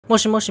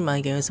Moshi Moshi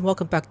my gamers, and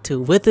welcome back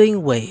to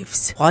Withering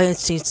Waves. Why and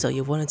Shinso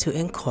you wanted to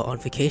Encore on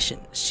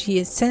vacation. She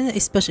has sent a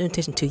special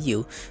invitation to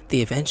you.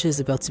 The adventure is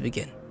about to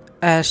begin.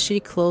 As she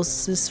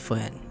closest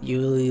friend,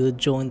 you will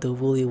join the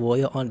Woolly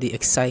Warrior on the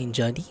exciting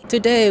journey.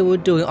 Today we're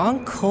doing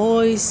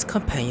Encore's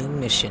companion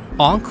mission.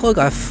 Encore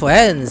got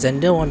friends and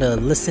don't want to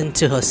listen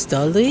to her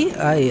story?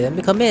 Let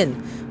me come in.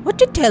 What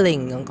you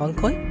telling,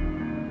 Encore?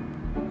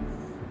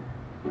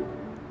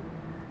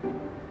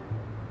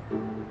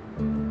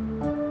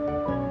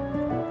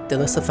 The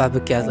rest of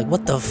Fabricat's like,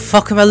 what the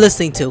fuck am I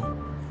listening to?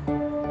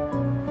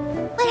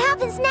 What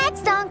happens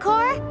next,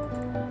 Encore?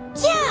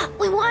 Yeah,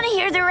 we want to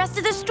hear the rest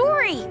of the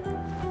story.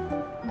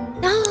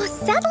 Oh,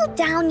 settle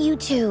down, you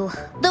two.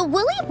 The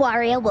Woolly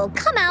Warrior will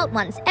come out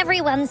once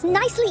everyone's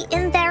nicely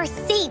in their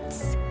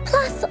seats.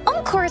 Plus,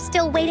 Encore's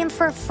still waiting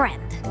for a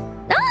friend.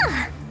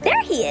 Ah,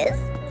 there he is.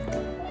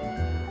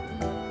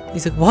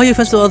 He's like, why are you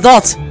friends with an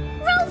adult?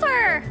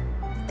 Rover!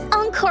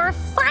 Encore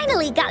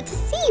finally got to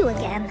see you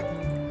again.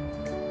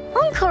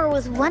 Encore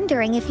was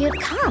wondering if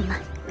you'd come,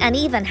 and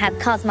even had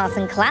Cosmos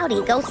and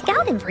Cloudy go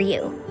scouting for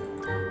you.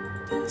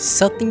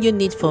 Something you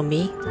need for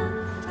me?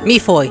 Me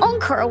for you.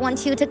 Encore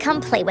wants you to come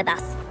play with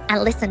us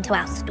and listen to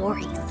our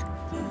stories.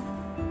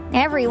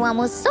 Everyone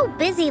was so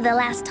busy the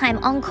last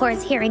time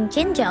Encore's here in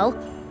Jinzhou,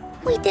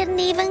 we didn't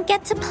even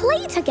get to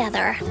play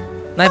together.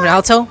 Not even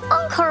Alto?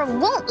 Encore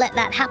won't let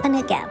that happen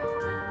again,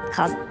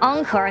 cause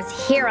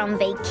Encore's here on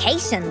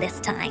vacation this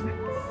time.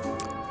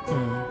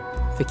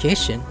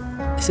 Vacation?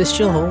 Is this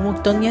your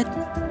homework done yet?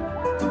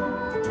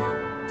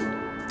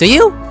 Do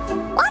you?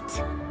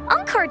 What?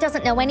 Encore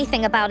doesn't know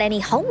anything about any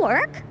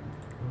homework.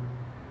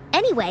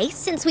 Anyway,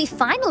 since we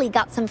finally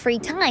got some free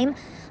time,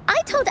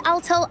 I told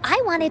Alto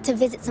I wanted to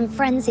visit some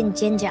friends in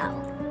Jinzhou.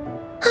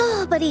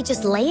 Oh, but he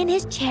just lay in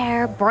his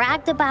chair,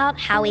 bragged about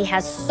how he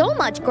has so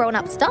much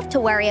grown-up stuff to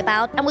worry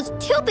about, and was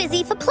too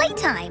busy for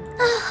playtime.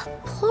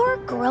 Poor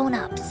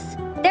grown-ups.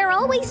 They're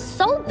always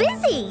so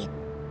busy.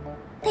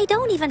 They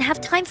don't even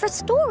have time for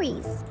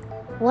stories.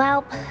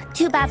 Well,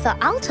 too bad for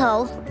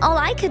Alto. All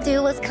I could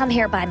do was come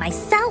here by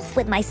myself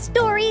with my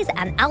stories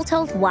and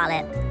Alto's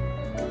wallet.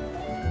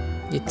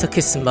 You took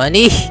his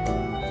money?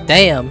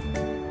 Damn.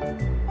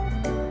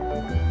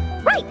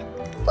 Right.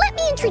 Let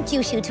me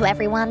introduce you to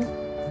everyone.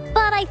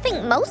 But I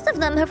think most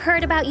of them have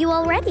heard about you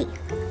already.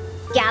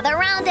 Gather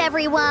round,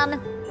 everyone.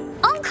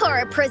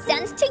 Encore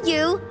presents to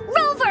you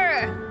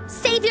Rover,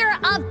 Savior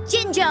of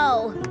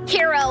Jinzhou,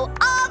 Hero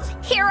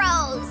of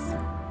Heroes.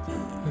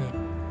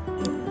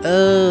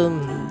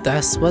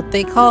 That's what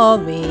they call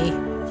me.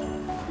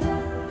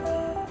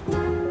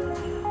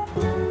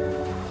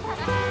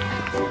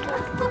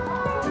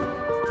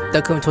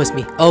 They're coming towards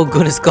me. Oh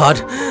goodness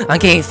god, I'm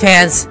getting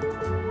fans.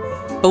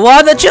 But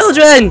what are the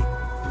children?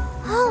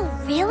 Oh,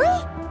 really?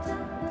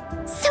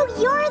 So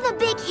you're the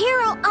big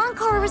hero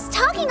Encore was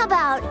talking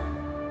about.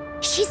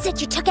 She said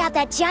you took out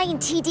that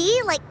giant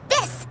TD like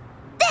this,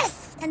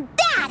 and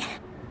that.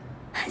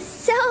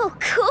 So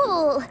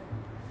cool.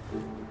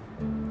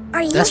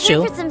 Are you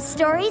here for some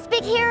stories,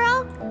 big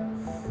hero?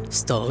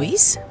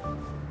 Stories?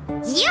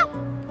 Yep!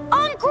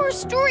 Encore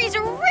stories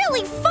are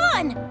really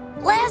fun!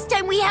 Last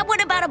time we had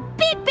one about a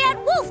big bad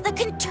wolf that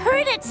can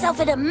turn itself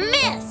into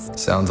mist!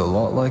 Sounds a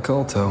lot like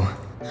Alto.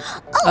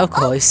 Of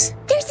course.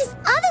 There's this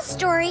other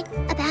story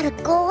about a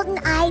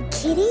golden-eyed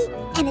kitty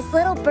and his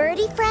little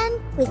birdie friend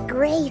with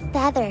gray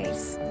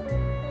feathers.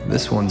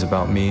 This one's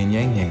about me and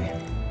Yang Yang.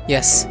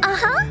 Yes.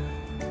 Uh-huh.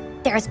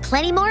 There's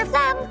plenty more of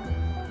them.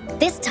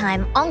 This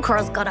time,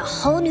 Encore's got a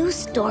whole new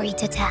story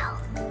to tell.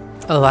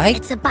 Alright.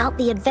 It's about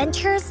the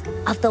adventures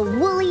of the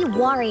Woolly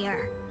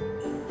Warrior.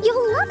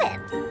 You'll love it.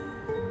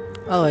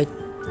 Alright.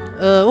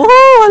 Woohoo!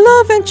 I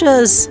love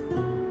adventures!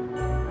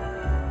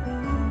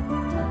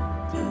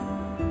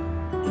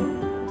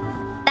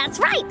 That's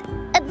right!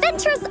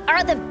 Adventures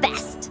are the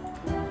best.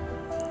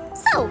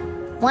 So,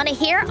 want to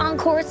hear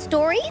Encore's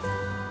stories?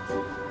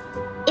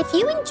 If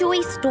you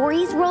enjoy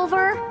stories,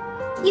 Rover,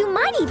 you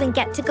might even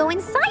get to go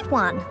inside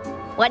one.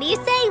 What do you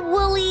say,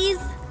 Woolies?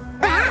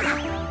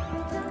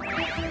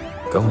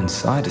 Go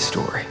inside a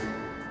story.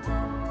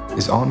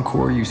 Is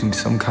Encore using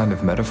some kind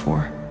of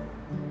metaphor?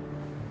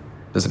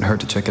 Doesn't hurt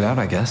to check it out,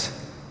 I guess.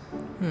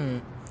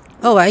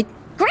 Alright.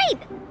 Great!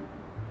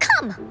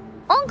 Come!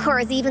 Encore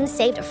has even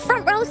saved a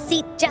front row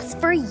seat just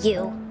for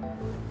you.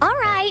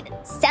 Alright,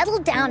 settle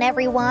down,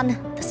 everyone.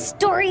 The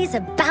story's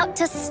about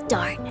to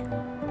start.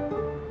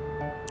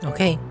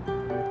 Okay.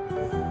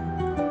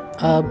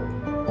 Oh,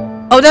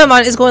 never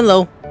mind. It's going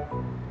low.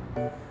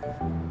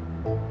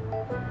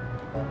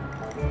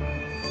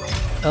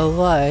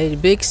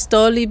 Alright, big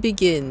story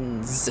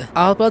begins.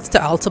 I was about to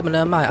tell Alto, but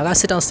never mind. I gotta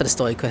sit down and start the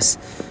story, Chris.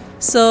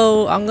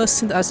 So, I'm gonna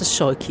sit as a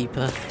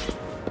shopkeeper.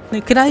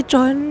 Can I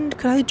join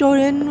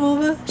in,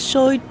 Rover?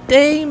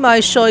 Dang,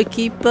 my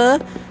shopkeeper.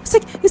 It's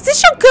like, is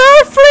this your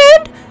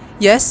girlfriend?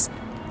 Yes.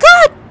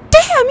 God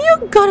damn,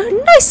 you got a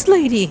nice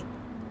lady.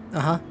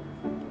 Uh-huh.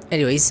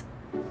 Anyways.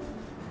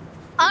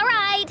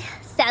 Alright,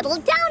 settle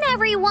down,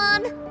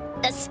 everyone.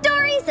 The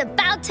story's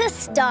about to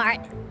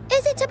start.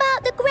 Is it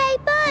about the grey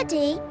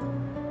birdie?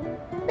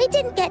 We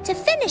didn't get to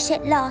finish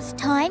it last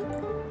time.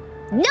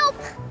 Nope.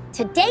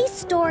 Today's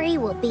story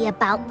will be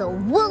about the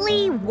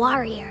woolly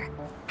warrior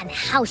and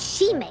how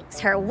she makes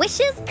her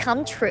wishes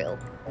come true.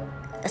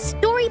 The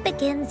story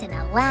begins in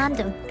a land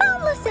of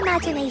boundless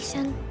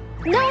imagination,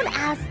 known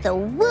as the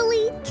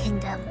Woolly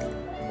Kingdom.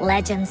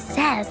 Legend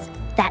says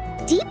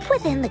that deep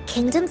within the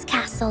kingdom's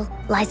castle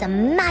lies a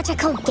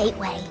magical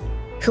gateway.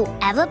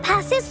 Whoever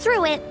passes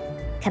through it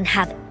can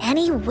have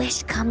any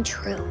wish come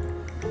true.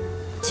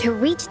 To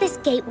reach this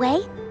gateway,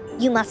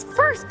 you must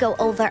first go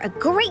over a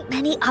great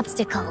many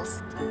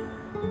obstacles.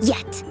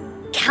 Yet,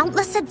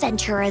 countless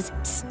adventurers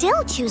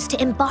still choose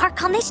to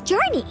embark on this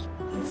journey,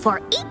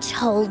 for each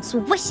holds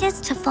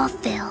wishes to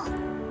fulfill.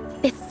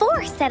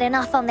 Before setting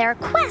off on their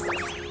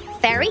quests,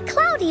 Fairy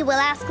Cloudy will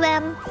ask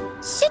them,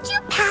 should you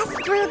pass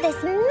through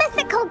this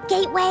mythical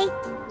gateway,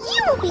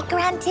 you will be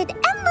granted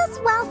endless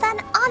wealth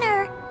and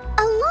honor,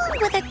 along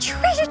with a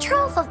treasure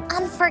trove of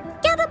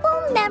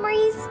unforgettable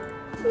memories.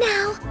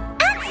 Now,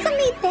 answer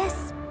me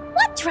this.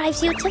 What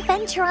drives you to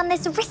venture on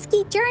this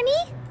risky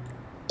journey?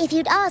 If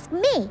you'd ask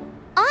me,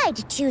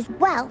 I'd choose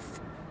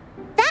wealth.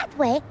 That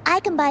way, I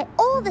can buy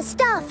all the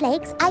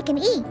starflakes I can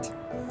eat.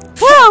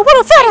 Wow,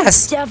 what a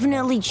fast!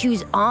 Definitely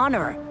choose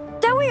honor.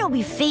 That way I'll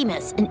be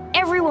famous, and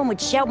everyone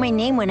would shout my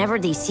name whenever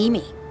they see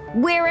me.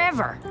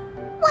 Wherever.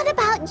 What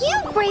about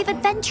you, brave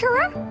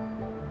adventurer?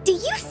 Do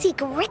you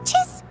seek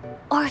riches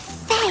or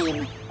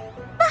fame?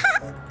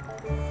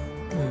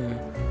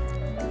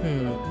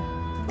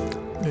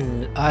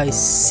 I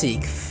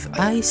seek.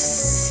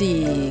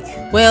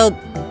 Well,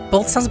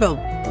 both sounds about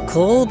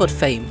gold, but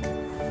fame.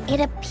 It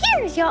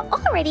appears you're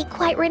already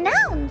quite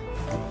renowned.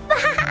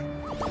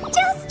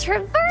 Just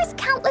traverse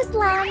countless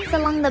lands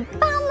along the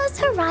boundless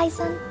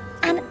horizon,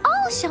 and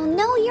all shall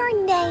know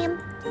your name.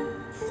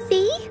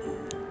 See?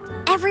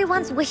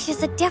 Everyone's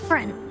wishes are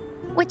different,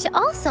 which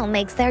also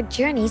makes their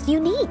journeys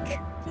unique.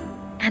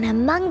 And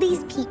among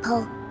these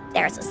people,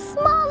 there's a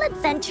small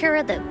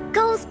adventurer that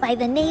goes by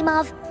the name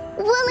of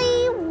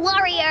Woolly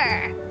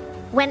Warrior.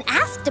 When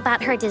asked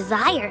about her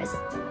desires,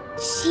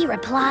 she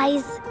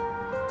replies,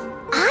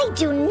 I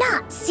do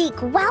not seek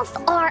wealth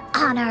or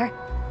honor.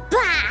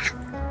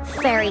 Bah!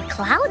 Fairy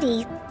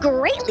Cloudy,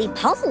 greatly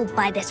puzzled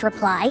by this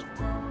reply,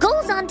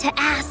 goes on to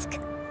ask,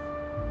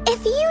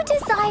 if you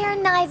desire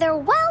neither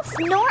wealth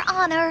nor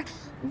honor,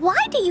 why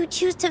do you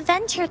choose to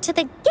venture to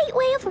the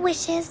Gateway of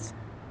Wishes?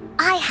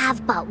 I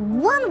have but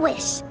one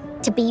wish,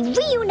 to be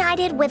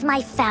reunited with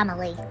my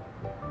family.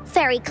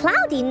 Fairy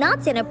Cloudy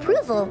nods in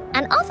approval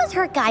and offers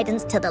her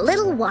guidance to the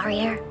little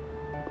warrior.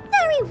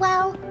 Very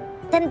well.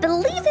 Then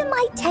believe in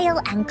my tale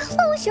and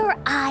close your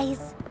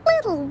eyes,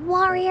 little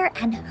warrior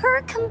and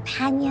her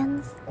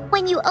companions.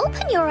 When you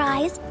open your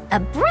eyes, a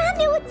brand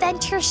new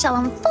adventure shall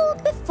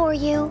unfold before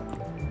you.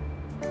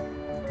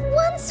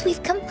 Once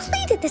we've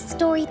completed this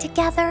story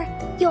together,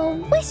 your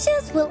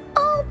wishes will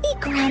all be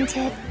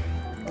granted.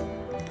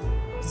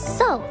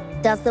 So,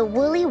 does the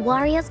Woolly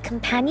Warrior's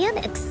companion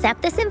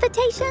accept this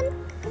invitation?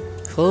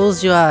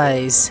 Close your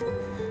eyes.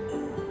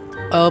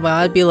 Oh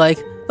my, I'd be like,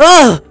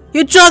 oh!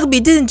 You drugged me,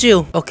 didn't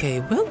you? Okay,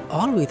 where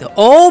are we though?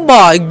 Oh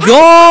my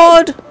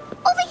god!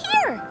 Over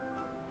here!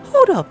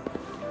 Hold up.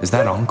 Is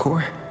that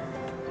Encore?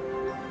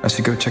 I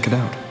should go check it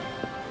out.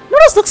 What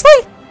this looks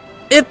like?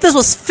 If this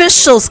was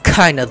Fischl's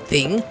kind of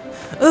thing.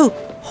 Oh,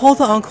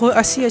 hold on, Encore.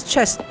 I see his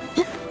chest.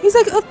 He's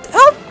like, wait,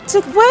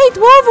 Wolver,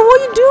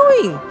 what are you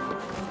doing?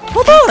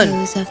 Hold on.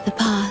 Echoes of the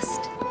past.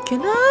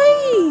 Can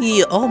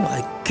I? Oh my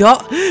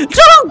god.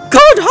 Oh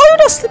god, how are you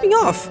not slipping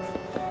off?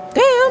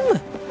 Damn.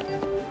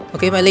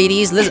 Okay, my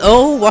ladies, let's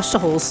wash the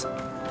holes.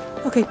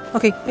 Okay,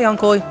 hey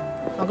Encore.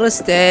 I'm gonna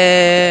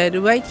stand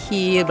right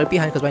here, right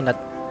behind, because why not?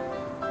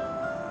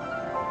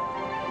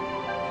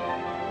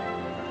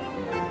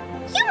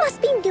 You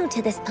must be new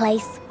to this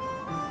place.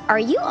 Are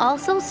you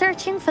also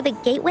searching for the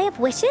Gateway of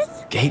Wishes?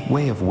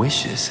 Gateway of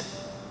Wishes?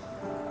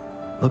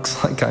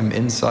 Looks like I'm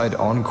inside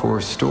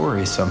Encore's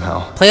story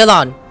somehow. Play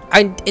along.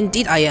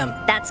 Indeed I am.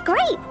 That's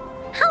great.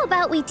 How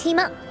about we team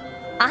up?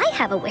 I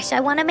have a wish I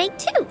want to make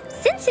too.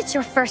 Since it's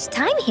your first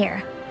time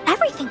here,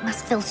 everything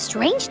must feel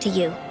strange to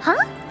you, huh?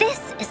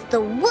 This is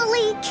the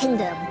Woolly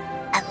Kingdom,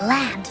 a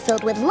land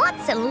filled with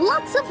lots and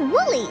lots of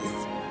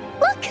woolies.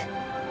 Look,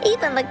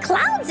 even the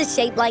clouds are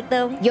shaped like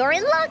them. You're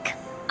in luck.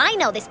 I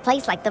know this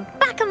place like the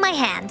back of my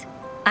hand.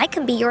 I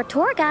can be your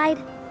tour guide.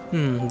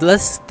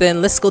 Let's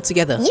go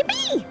together.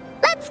 Yippee!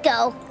 Let's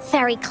go.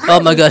 Fairy Cloudy. Oh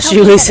my gosh, told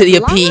you me that wasted your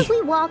as long pee. as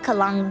we walk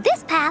along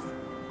this path,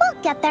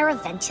 we'll get there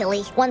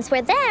eventually. Once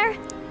we're there,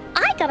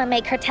 I gotta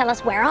make her tell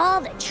us where all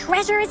the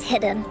treasure is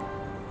hidden.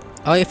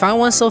 Oh, you found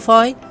one so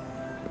far?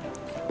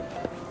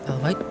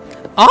 Alright.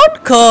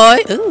 Encore!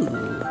 Ooh.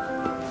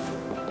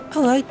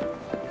 Alright.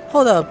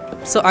 Hold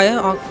up. So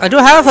I do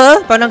have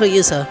her, but I'm not gonna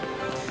use her.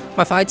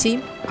 My fire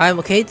team, I'm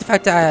okay with the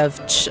fact that I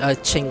have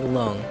Ching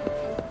Long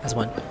as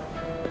one.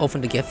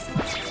 Open the gift.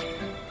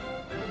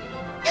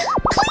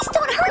 Please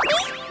don't hurt me!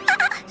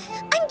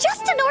 I'm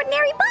just an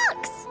ordinary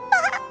box!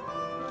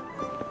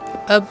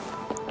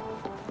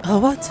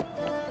 What?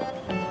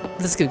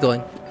 Let's keep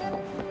going.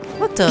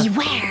 What the?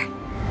 Beware!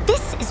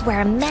 This is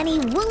where many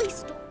woolly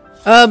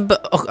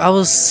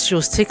she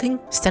was tickling.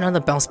 Stand on the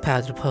bounce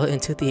pad to pull it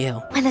into the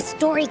air. When the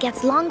story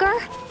gets longer,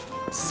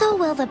 so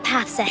will the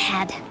paths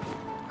ahead.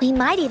 We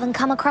might even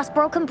come across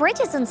broken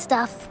bridges and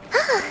stuff.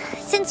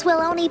 Since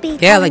we'll only be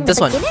telling the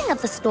beginning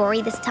of the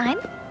story this time,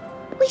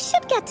 we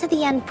should get to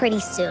the end pretty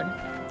soon.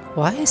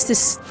 Why is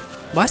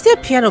there a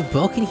piano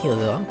broken here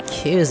though? I'm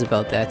curious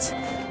about that.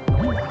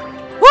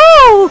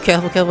 Woo!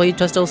 Careful, you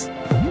touch those.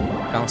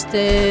 Bounce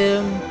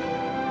them.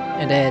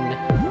 And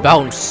then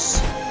bounce.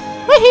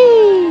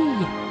 Whee!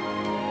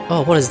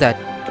 Oh, what is that?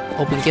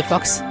 Open gift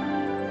box?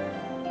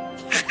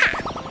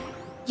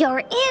 You're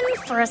in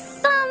for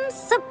some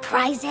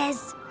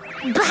surprises.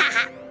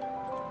 Bah!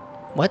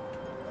 What?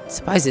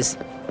 Surprises?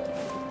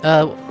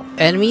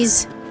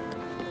 Enemies?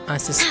 I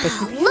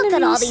suspect. Look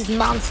at all these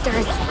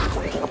monsters.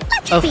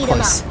 Let's beat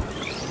them up.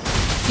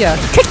 Yeah,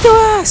 kick their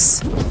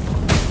ass!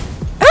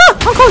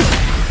 Ah! Encore!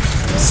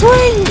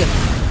 Swing!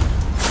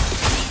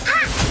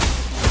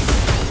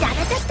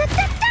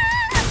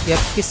 Yep,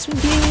 you're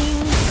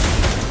swinging.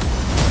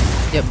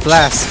 Yep,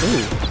 blast.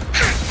 Ooh.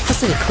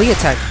 That's like a clear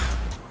attack.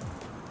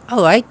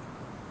 Alright.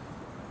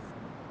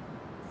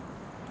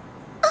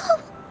 Oh,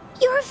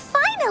 you're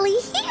finally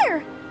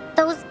here!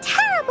 Those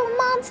terrible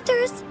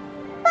monsters.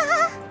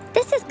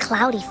 This is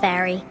Cloudy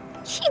Fairy.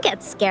 She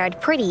gets scared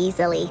pretty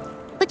easily,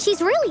 but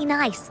she's really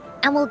nice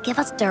and will give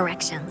us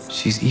directions.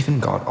 She's even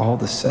got all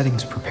the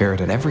settings prepared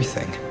and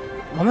everything.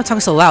 Why am I talking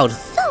so loud?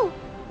 So,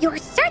 you're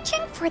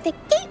searching for the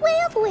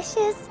Gateway of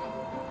Wishes.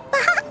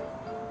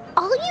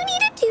 All you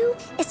need to do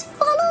is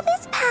follow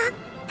this path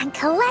and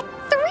collect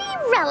 3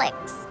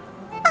 relics.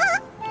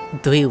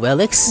 3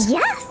 relics?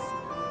 Yes.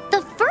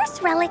 The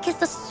first relic is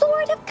the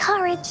Sword of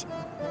Courage.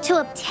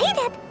 To obtain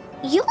it,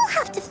 you'll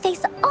have to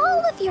face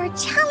all of your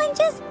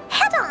challenges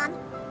head-on.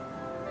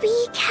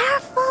 Be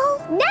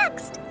careful.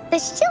 Next, the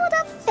Shield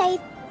of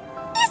Faith.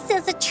 This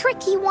is a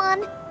tricky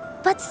one,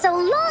 but so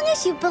long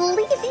as you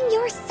believe in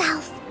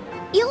yourself,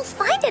 you'll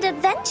find it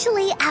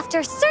eventually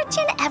after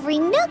searching every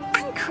nook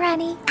and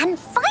cranny. And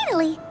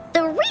finally,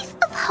 the Wreath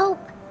of Hope,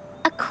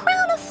 a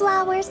crown of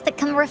flowers that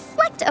can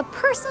reflect a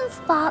person's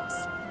thoughts.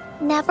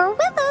 Never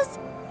withers,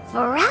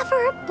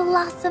 forever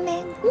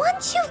blossoming.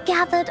 Once you've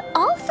gathered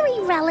all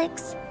 3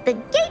 relics, the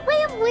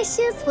Gateway of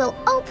Wishes will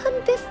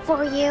open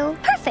before you.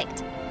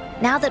 Perfect.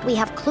 Now that we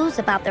have clues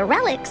about the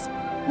relics,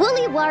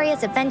 Woolly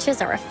Warrior's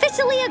adventures are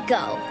officially a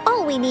go.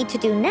 All we need to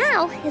do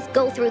now is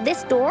go through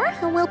this door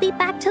and we'll be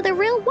back to the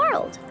real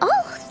world.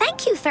 Oh,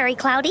 thank you, Fairy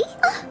Cloudy.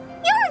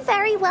 You're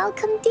very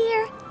welcome,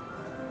 dear.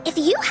 If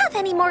you have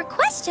any more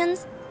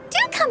questions, do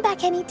come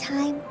back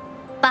anytime.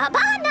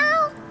 Bye-bye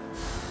now.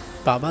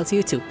 Bye-bye to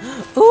you too.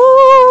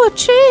 Ooh, a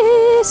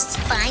chest!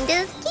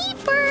 Finders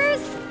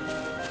keepers.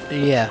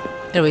 Yeah.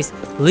 Anyways,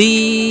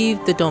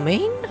 leave the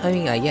domain? I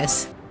mean, I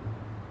guess.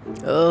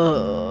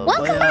 Oh,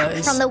 welcome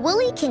back from the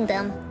Woolly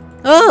Kingdom.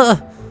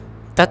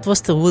 That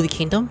was the Woolly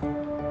Kingdom?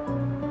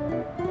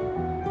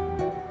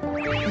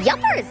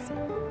 Yuppers!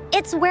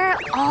 It's where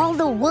all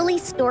the Woolly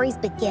stories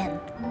begin.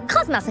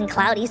 Cosmos and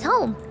Cloudy's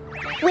home.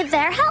 With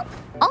their help,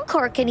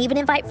 Encore can even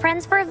invite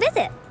friends for a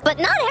visit. But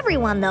not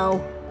everyone,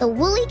 though. The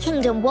Woolly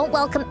Kingdom won't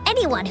welcome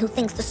anyone who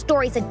thinks the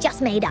stories are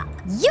just made up.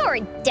 You're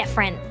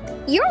different.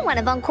 You're one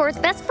of Encore's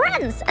best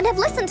friends and have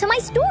listened to my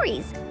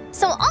stories.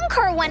 So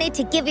Encore wanted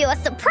to give you a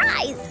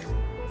surprise.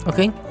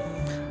 Okay.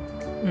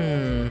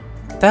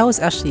 That was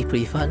actually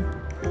pretty fun.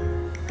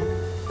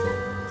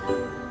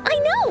 I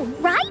know,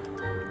 right?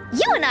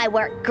 You and I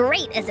work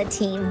great as a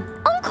team.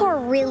 Encore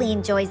really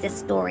enjoys this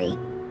story.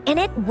 In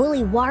it,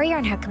 Woolly Warrior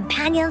and her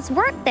companions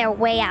worked their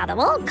way out of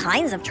all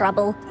kinds of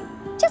trouble.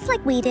 Just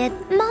like we did.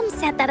 Mom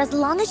said that as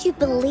long as you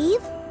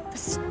believe, the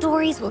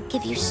stories will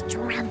give you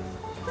strength.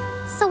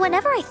 So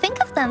whenever I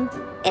think of them,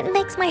 it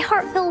makes my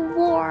heart feel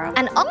warm.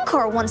 And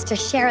Encore wants to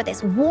share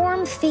this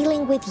warm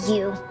feeling with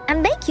you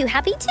and make you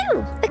happy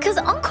too. Because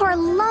Encore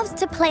loves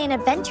to play an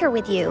adventure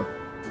with you.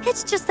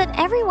 It's just that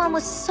everyone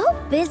was so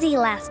busy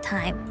last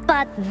time.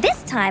 But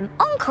this time,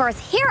 Encore's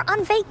here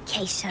on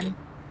vacation.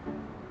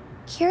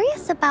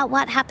 Curious about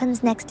what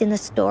happens next in the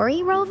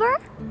story, Rover?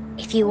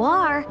 If you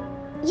are,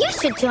 you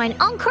should join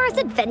Encore's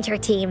adventure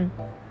team.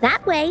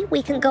 That way,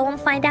 we can go and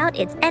find out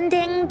its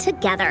ending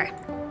together.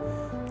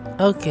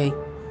 Okay.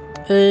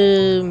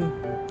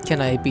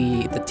 Can I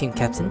be the team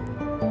captain?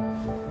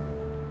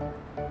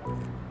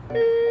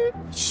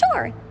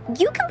 Sure.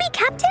 You can be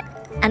captain,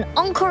 and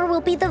Encore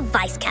will be the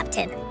vice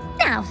captain.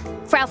 Now,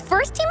 for our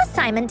first team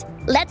assignment,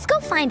 let's go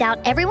find out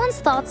everyone's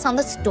thoughts on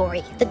the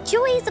story. The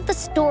joys of the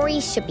story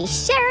should be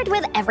shared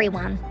with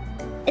everyone.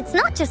 It's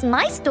not just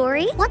my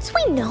story. Once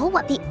we know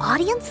what the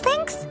audience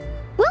thinks,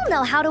 we'll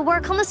know how to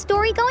work on the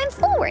story going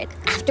forward.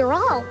 After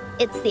all,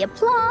 it's the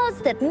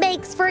applause that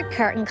makes for a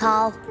curtain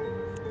call.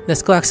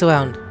 Let's go ask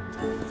around.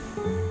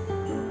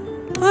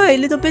 Hi,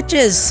 little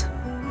bitches!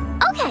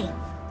 Okay,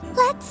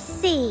 let's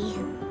see.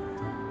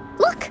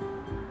 Look,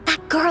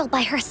 that girl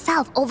by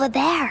herself over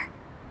there.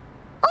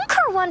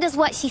 Encore wonders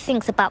what she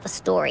thinks about the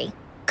story.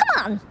 Come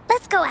on,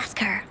 let's go ask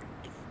her.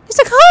 He's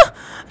like, huh?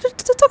 They're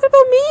talking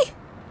about me?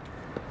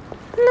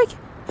 Like,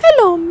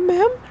 hello,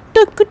 ma'am.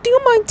 Do you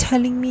mind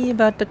telling me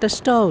about the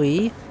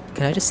story?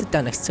 Can I just sit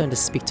down next to her and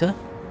just speak to her?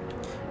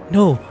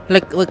 No,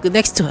 like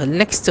next to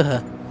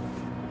her.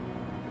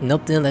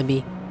 Nope, didn't let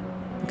me.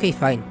 Okay,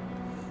 fine.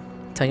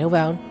 Turn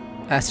around,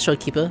 ask the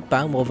shopkeeper,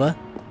 buy him over.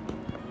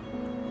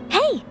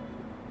 Hey,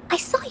 I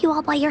saw you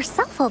all by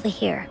yourself over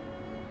here.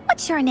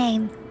 What's your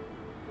name?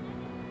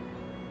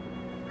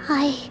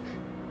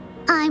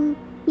 I'm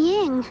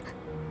Ying.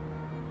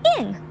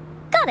 Ying.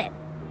 Got it.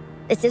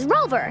 This is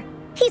Rover.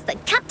 He's the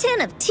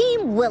captain of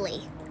Team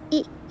Willy.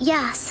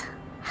 Yes.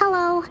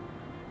 Hello.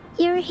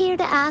 You're here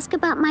to ask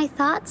about my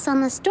thoughts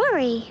on the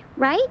story,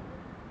 right?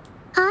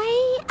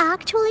 I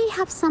actually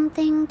have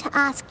something to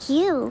ask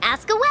you.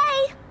 Ask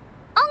away.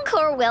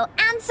 Encore will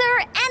answer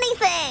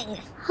anything.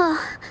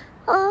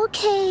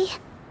 Okay.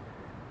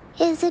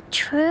 Is it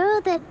true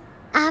that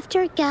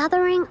after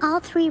gathering all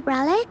 3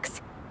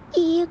 relics,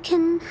 you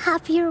can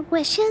have your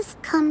wishes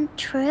come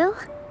true?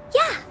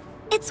 Yeah,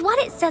 it's what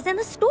it says in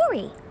the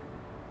story.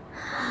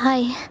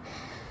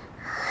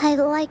 I'd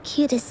like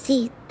you to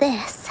see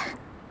this.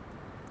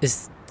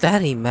 Is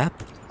that a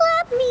map?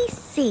 Let me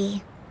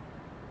see.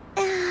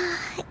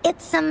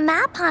 It's a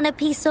map on a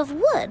piece of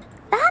wood.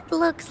 That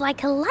looks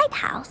like a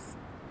lighthouse.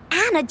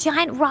 And a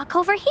giant rock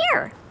over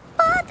here.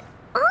 But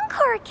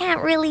Encore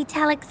can't really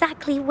tell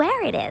exactly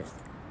where it is.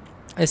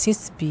 It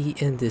seems to be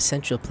in the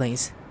central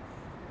plains.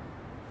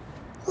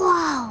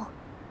 Whoa,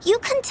 you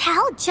can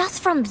tell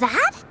just from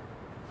that?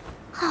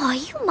 Oh,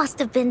 you must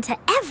have been to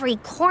every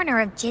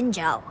corner of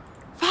Jinzhou.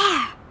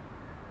 There.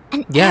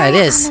 An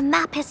area on the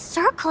map is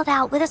circled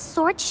out with a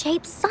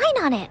sword-shaped sign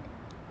on it.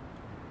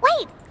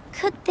 Wait,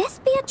 could this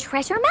be a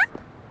treasure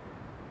map?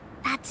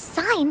 That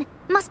sign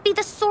must be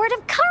the Sword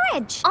of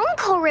Courage.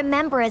 Encore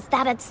remembers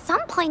that at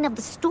some point of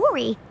the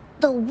story,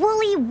 the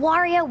woolly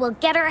warrior will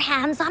get her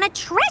hands on a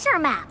treasure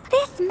map.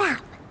 This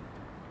map,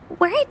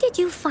 where did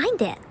you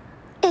find it?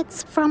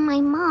 It's from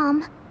my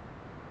mom.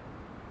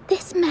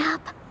 This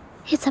map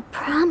is a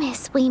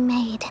promise we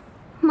made.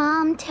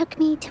 Mom took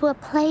me to a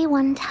play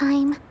one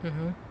time.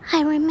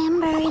 I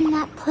remember in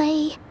that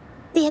play,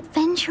 the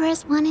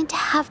adventurers wanted to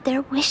have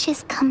their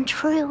wishes come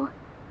true.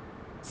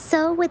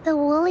 So with the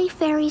Woolly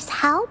Fairy's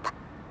help,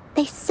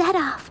 they set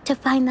off to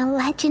find the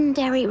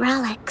legendary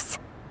relics.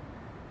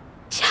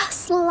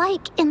 Just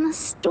like in the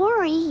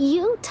story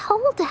you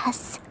told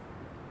us.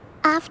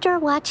 After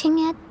watching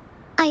it,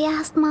 I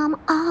asked Mom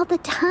all the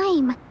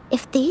time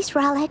if these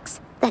relics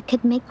that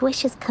could make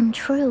wishes come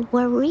true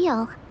were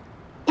real,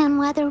 and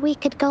whether we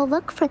could go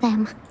look for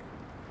them.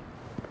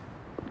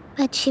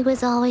 But she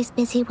was always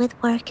busy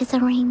with work as a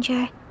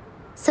ranger,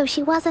 so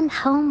she wasn't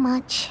home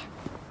much.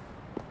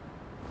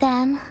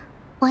 Then,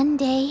 one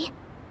day,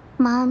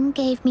 Mom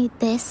gave me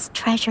this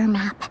treasure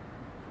map.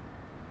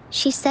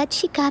 She said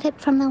she got it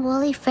from the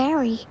Woolly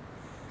Fairy,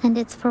 and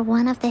it's for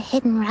one of the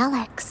hidden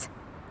relics.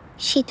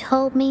 She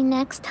told me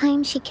next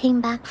time she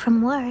came back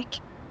from work,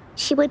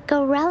 she would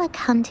go relic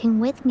hunting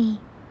with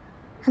me,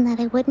 and that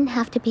I wouldn't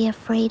have to be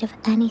afraid of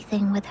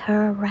anything with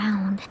her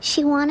around.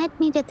 She wanted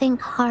me to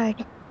think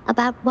hard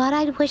about what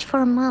I'd wish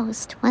for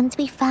most once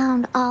we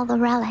found all the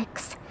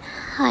relics.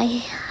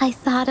 I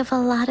thought of a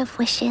lot of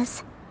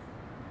wishes.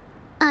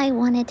 I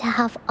wanted to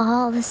have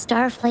all the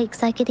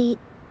starflakes I could eat.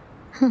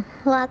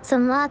 Lots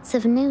and lots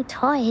of new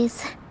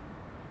toys.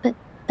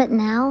 But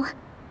now,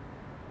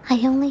 I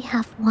only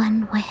have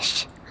one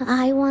wish.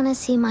 I want to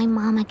see my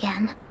mom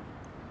again.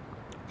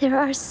 There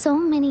are so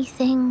many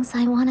things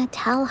I want to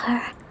tell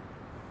her.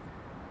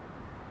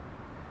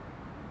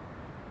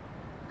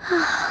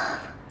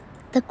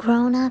 The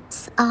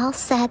grown-ups all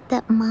said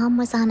that Mom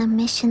was on a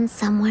mission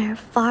somewhere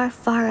far,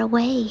 far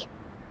away.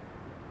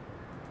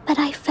 But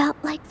I felt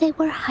like they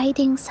were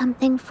hiding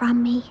something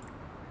from me.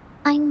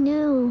 I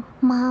knew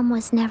Mom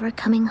was never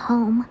coming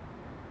home.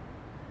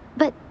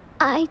 But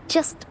I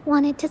just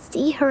wanted to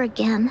see her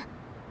again.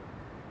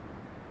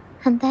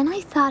 And then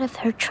I thought of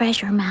her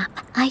treasure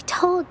map. I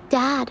told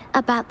Dad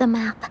about the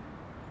map.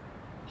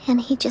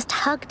 And he just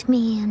hugged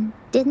me and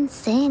didn't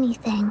say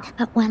anything.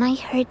 But when I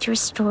heard your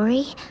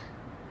story,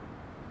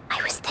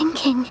 I was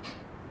thinking,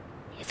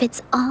 if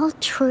it's all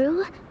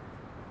true,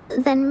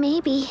 then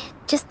maybe,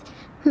 just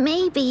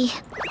maybe...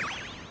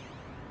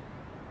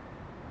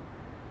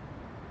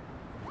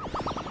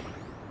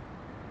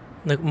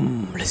 Like,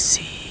 let's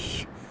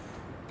see.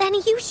 Then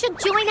you should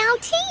join our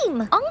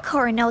team.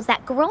 Encore knows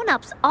that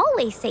grown-ups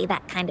always say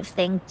that kind of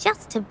thing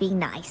just to be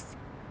nice.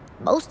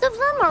 Most of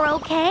them are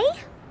okay,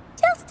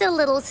 just a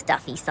little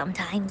stuffy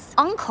sometimes.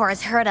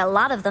 Encore's heard a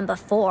lot of them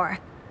before.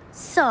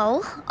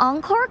 So,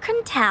 Encore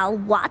can tell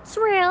what's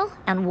real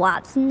and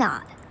what's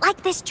not.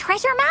 Like this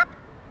treasure map?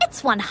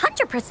 It's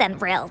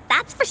 100% real,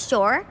 that's for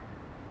sure.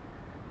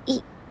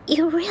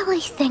 You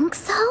really think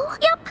so?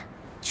 Yup.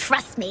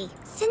 Trust me,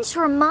 since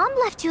your mom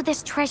left you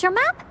this treasure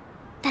map,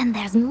 then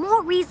there's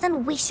more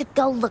reason we should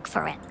go look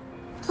for it.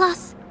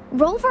 Plus,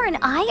 Rover and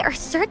I are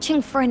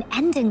searching for an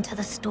ending to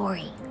the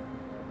story.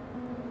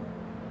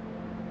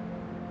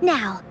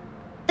 Now,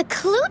 the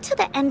clue to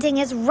the ending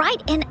is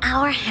right in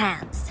our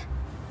hands.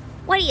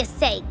 What do you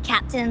say,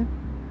 Captain?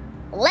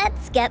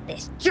 Let's get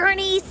this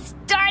journey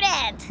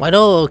started! Why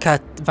no,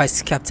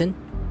 Vice Captain?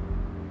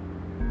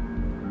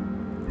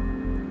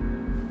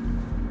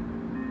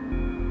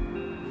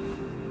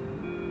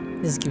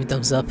 Just give me a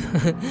thumbs up.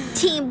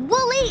 Team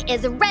Wooly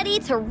is ready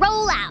to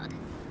roll out.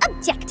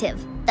 Objective,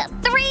 the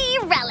 3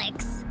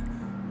 relics.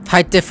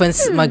 Height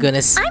difference, my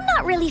goodness. I'm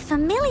not really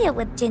familiar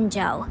with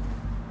Jinzhou.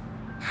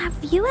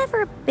 Have you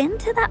ever been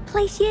to that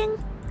place, Ying?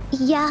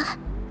 Yeah.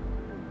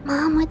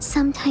 Mom would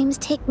sometimes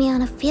take me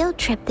on a field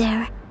trip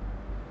there.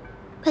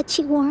 But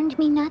she warned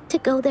me not to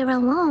go there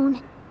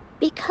alone,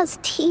 because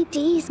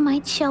TDs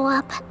might show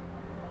up.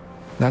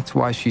 That's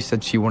why she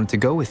said she wanted to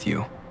go with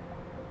you.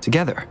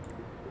 Together.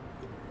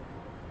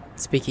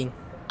 Speaking.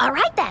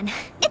 Alright then,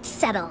 it's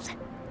settled.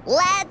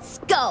 Let's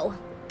go.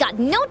 Got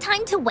no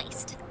time to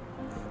waste.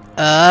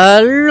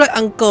 Right,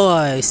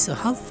 Encore. So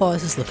how far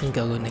is this looking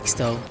go next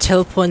though?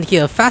 Teleport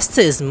here.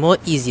 Faster is more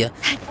easier.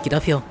 Get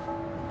up here.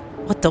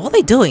 What are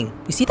they doing?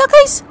 You see that,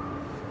 guys?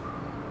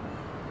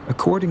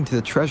 According to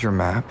the treasure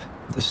map,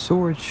 the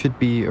sword should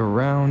be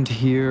around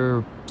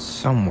here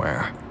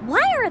somewhere.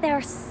 Why are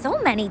there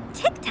so many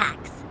Tic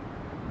Tacs?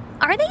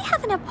 Are they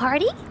having a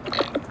party?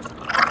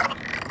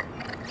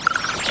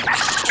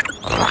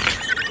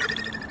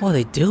 What are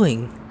they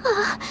doing?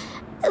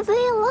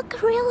 They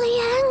look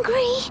really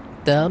angry.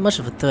 They're much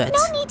of a threat.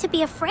 No need to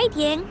be afraid,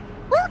 Ying.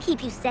 We'll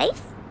keep you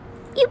safe.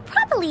 You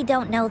probably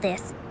don't know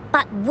this,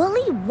 but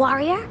Woolly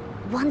Warrior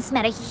once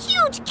met a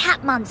huge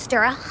cat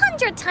monster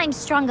 100 times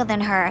stronger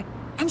than her.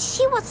 And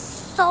she was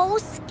so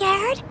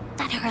scared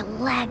that her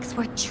legs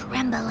were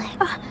trembling.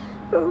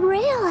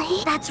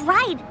 Really? That's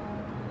right.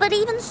 But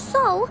even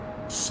so,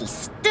 she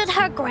stood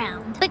her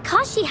ground.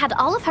 Because she had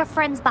all of her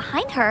friends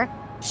behind her,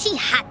 she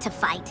had to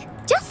fight.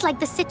 Just like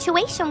the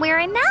situation we're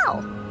in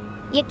now.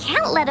 You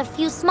can't let a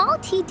few small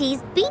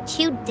TDs beat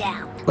you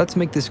down. Let's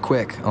make this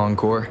quick,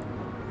 Encore.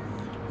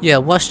 Yeah,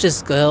 watch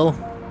this, girl.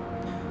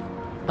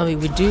 I mean,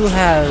 we do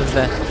have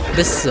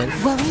this one.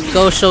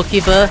 Go,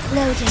 Showkeeper.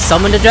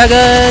 Summon the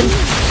dragon.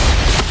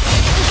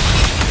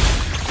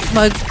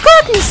 My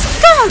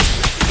goodness, God!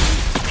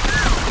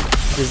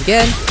 Do this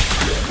again.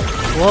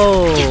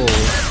 Whoa.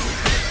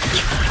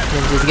 Do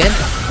this again.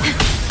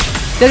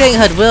 They're getting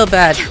hurt real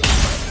bad.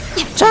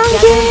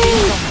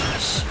 Chunky!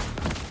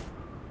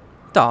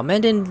 Aw,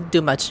 man, didn't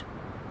do much.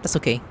 That's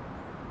okay.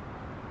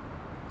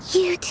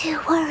 You two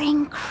were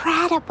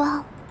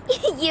incredible.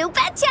 You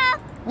betcha!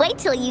 Wait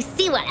till you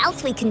see what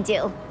else we can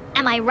do.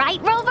 Am I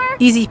right, Rover?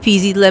 Easy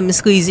peasy lemon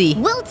squeezy.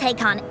 We'll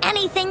take on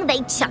anything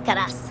they chuck at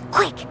us.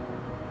 Quick!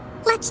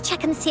 Let's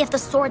check and see if the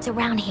sword's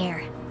around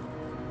here.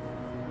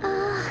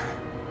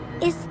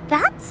 Is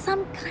that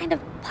some kind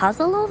of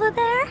puzzle over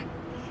there?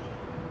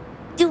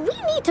 Do we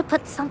need to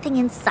put something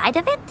inside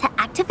of it to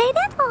activate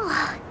it?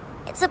 Oh,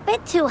 it's a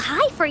bit too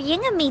high for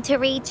Ying and me to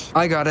reach.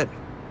 I got it.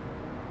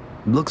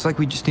 Looks like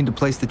we just need to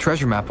place the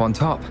treasure map on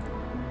top.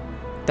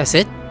 That's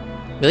it?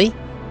 Really?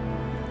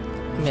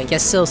 I mean, I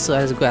guess so. So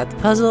I just grab the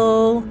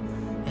puzzle.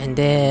 And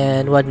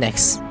then what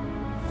next?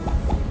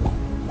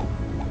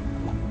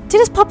 Did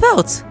this pop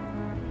out?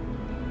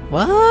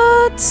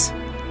 What?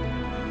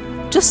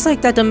 Just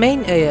like that, the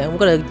main area. I'm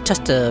gonna touch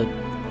the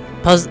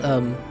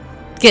puzzle,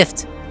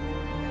 gift.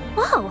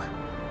 Whoa,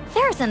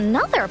 there's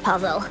another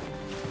puzzle.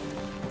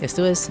 Yes,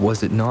 there is.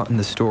 Was it not in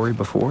the story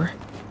before?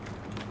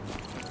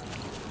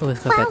 Oh,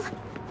 it's Well,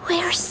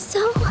 we're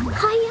so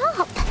high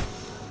up.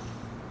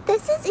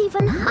 This is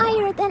even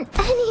higher than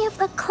any of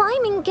the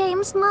climbing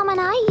games Mom and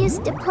I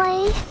used to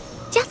play.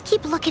 Just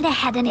keep looking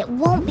ahead and it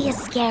won't be as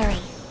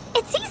scary.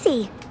 It's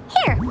easy.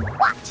 Here,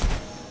 watch.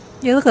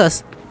 Yeah, look at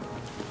us.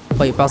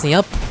 While you're bouncing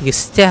up, you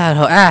stare at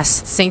her ass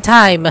at the same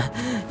time.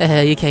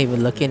 You can't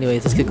even look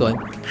anyways. Let's keep going.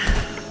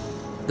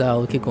 Now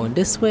we keep going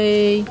this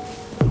way.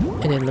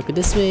 And then look at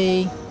this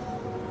way.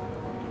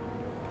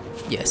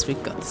 Yes, we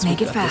got this.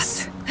 Make it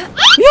fast.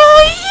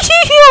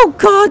 Oh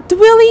God,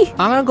 really?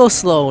 I'm gonna go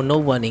slow, no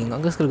running.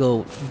 I'm just gonna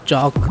go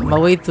jog my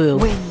way through.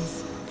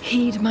 Winds,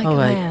 heed my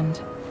Alright.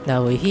 command.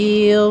 Now we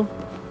heal.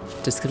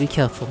 Just gotta be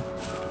careful.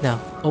 Now,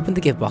 open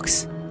the gift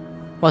box.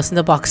 What's in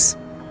the box?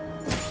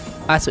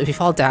 Alright, so if you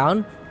fall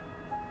down,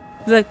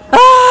 you're like,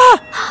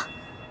 ah!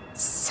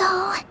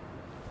 So,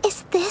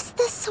 is this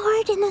the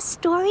sword in the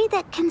story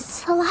that can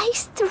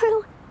slice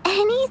through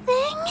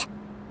anything?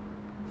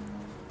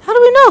 How do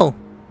we know?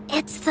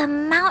 It's the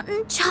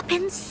mountain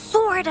chopping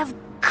sword of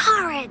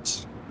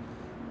courage.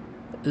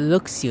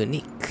 Looks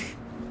unique.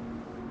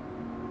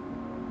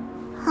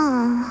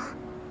 Huh.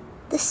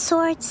 The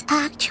sword's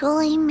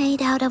actually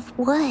made out of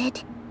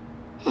wood.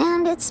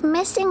 And it's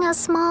missing a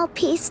small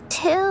piece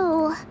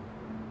too.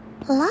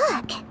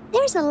 Look,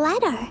 there's a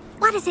letter.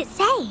 What does it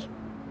say?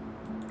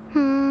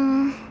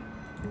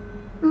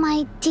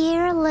 My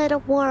dear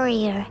little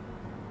warrior,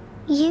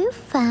 you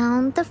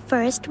found the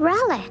first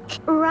relic.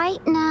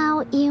 Right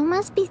now, you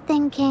must be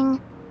thinking,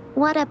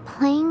 what a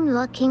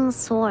plain-looking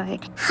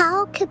sword.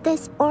 How could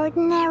this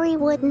ordinary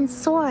wooden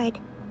sword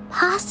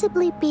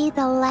possibly be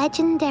the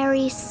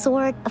legendary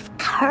sword of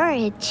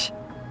courage?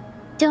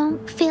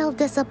 Don't feel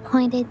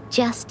disappointed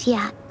just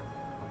yet.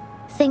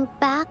 Think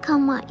back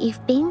on what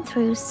you've been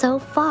through so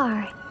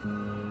far.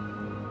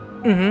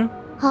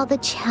 All the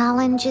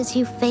challenges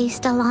you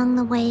faced along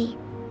the way.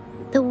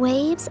 The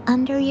waves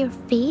under your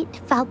feet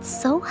felt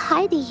so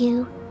high to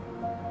you,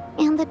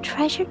 and the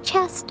treasure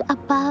chest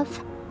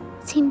above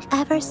seemed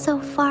ever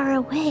so far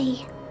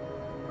away.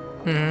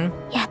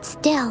 Yet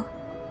still,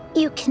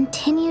 you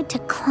continued to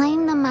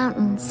climb the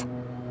mountains,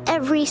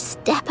 every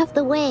step of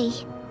the way,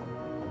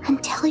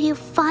 until you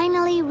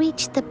finally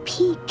reached the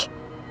peak.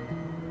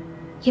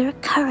 Your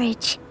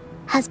courage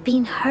has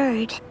been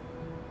heard.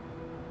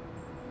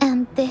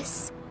 And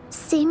this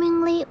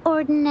seemingly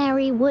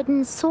ordinary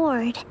wooden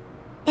sword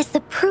Is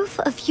the proof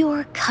of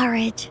your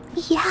courage.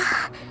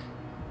 Yeah,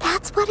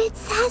 that's what it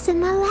says in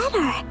the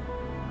letter.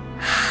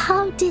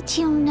 How did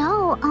you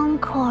know,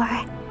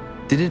 Encore?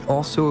 Did it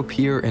also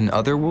appear in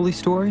other Woolly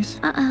stories?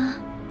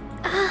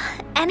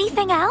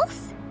 Anything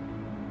else?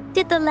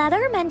 Did the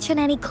letter mention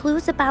any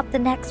clues about the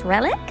next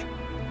relic?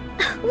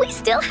 We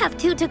still have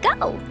 2 to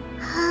go.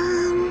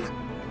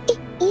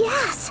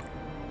 Yes.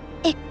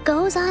 It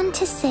goes on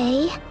to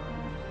say,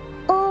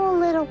 "Oh,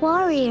 little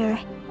warrior,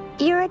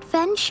 your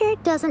adventure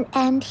doesn't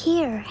end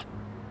here.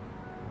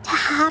 To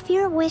have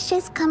your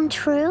wishes come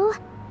true,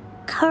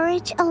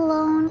 courage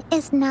alone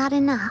is not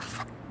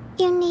enough.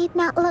 You need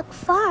not look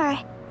far,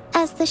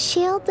 as the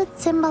shield that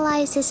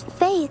symbolizes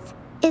faith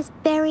is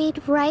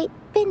buried right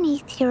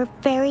beneath your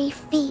very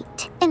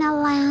feet in a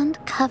land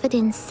covered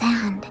in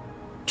sand.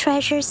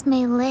 Treasures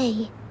may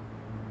lay,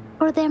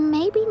 or there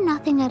may be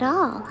nothing at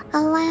all.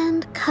 A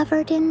land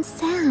covered in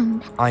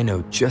sand." I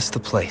know just the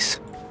place.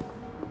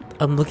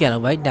 I'm looking at it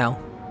right now.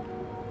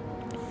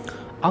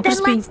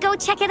 Then let's go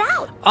check it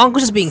out.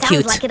 Uncle's just being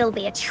cute. Sounds like it'll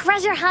be a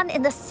treasure hunt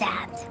in the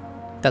sand.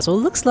 That's what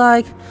it looks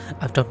like.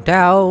 I've jumped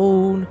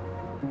down.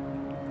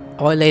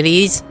 Alright,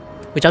 ladies.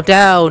 We jump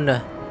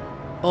down.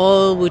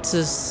 Oh, which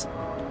is...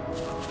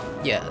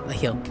 yeah, the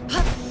hill.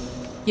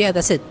 Yeah,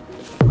 that's it.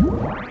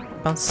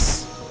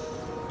 Bounce.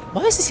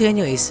 Why is this here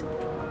anyways?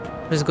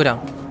 Let's go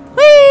down.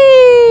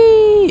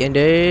 Whee! And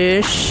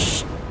then...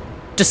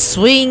 just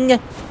swing!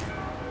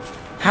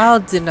 How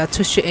did I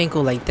twist your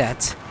ankle like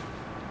that?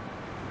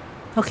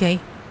 Okay.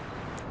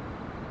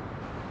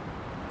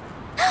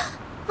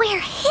 We're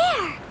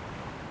here!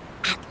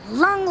 At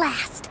long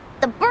last,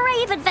 the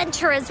brave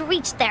adventurers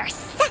reached their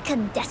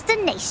second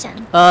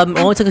destination.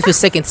 Only took a few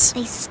seconds.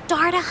 They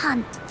start a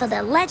hunt for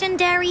the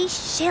legendary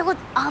Shield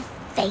of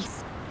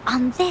Faith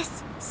on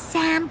this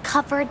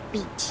sand-covered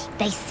beach.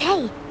 They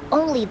say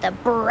only the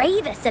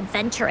bravest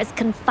adventurers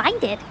can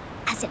find it,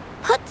 as it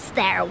puts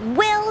their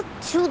will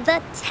to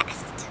the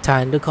test.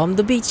 Time to calm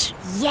the beach.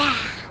 Yeah,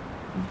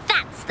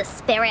 that's the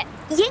spirit.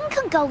 Yin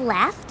can go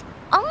left,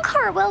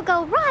 Encore will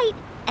go right,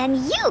 and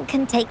you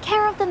can take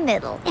care of the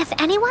middle. If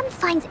anyone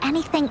finds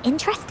anything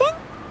interesting,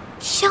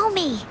 show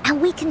me,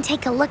 and we can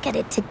take a look at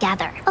it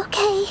together.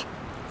 Okay.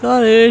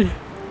 Got it.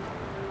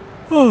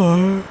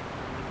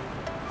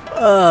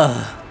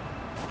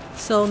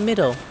 So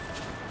middle.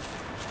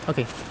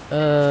 Okay.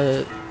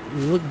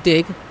 Look,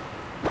 dig.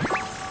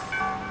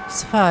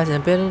 Spies and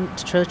abandoned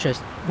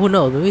churches. Who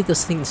knows? Maybe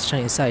those things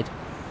shine inside.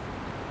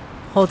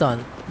 Hold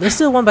on. Let's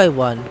do one by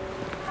one.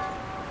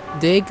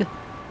 Dig.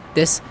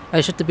 This.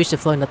 I shut the beach to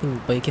floor.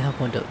 Nothing, but you can help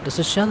wonder. Does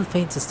the shell of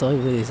faith story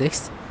really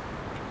exist?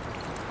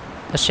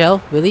 A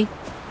shell? Really?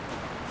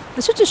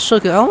 Let's just show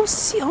you. I want to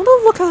see. I want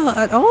to look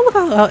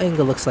how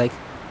angle looks like.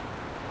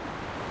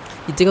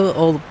 You dig up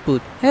an old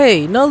boot.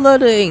 Hey, no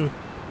loading.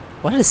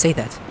 Why did it say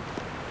that?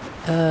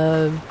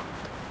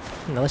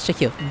 Now let's check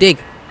here. Dig.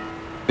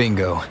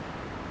 Bingo.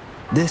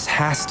 This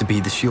has to be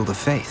the Shield of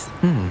Faith.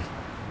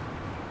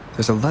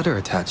 There's a letter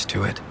attached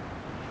to it.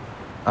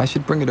 I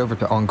should bring it over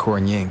to Encore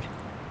and Ying.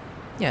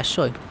 Yeah,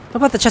 sure. What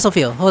about the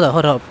Chesterfield? Hold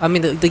up. I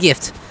mean the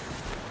gift.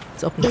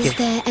 Let's open the gift.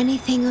 Is there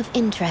anything of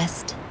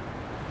interest?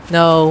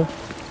 No.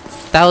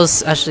 That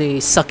was actually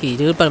sucky,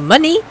 dude. But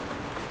money?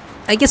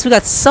 I guess we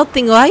got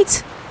something,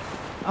 right?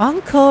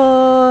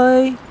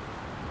 Encore.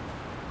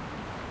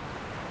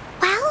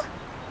 Well,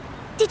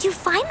 did you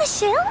find the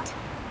shield?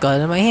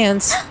 Got it in my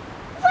hands.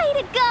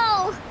 Way to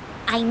go!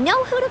 I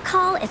know who to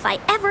call if I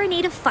ever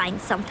need to find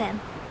something.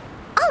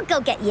 I'll go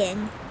get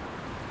Ying.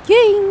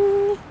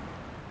 Ying!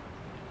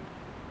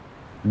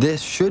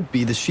 This should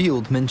be the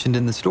shield mentioned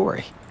in the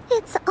story.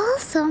 It's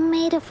also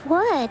made of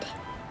wood.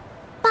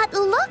 But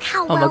look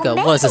how Oh well my god,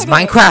 made what is this, it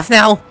Minecraft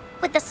now?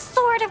 With the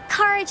sword of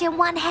courage in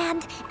one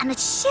hand and the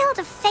shield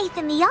of faith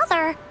in the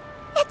other,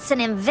 it's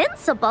an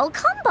invincible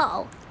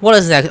combo. What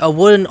is that? A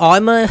wooden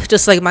armor?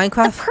 Just like The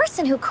Minecraft?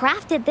 person who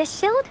crafted this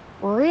shield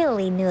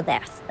really knew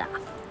their stuff.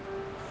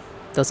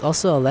 There's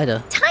also a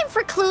letter. Time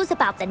for clues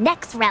about the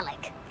next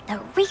relic, the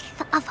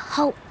Wreath of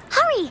Hope.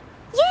 Hurry!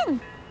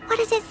 Ying! What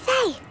does it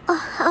say?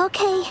 Oh,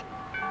 okay.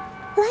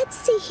 Let's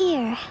see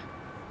here.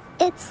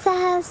 It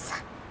says,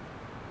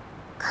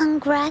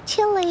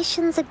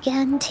 "Congratulations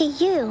again to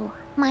you,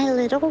 my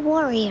little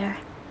warrior.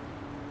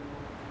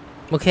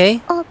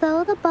 Okay?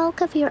 Although the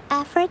bulk of your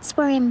efforts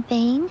were in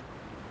vain,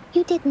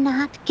 you did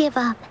not give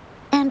up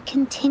and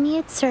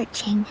continued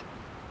searching.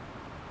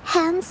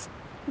 Hence,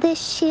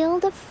 This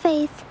shield of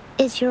faith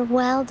is your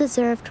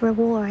well-deserved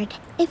reward.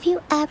 If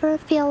you ever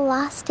feel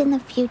lost in the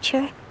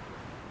future,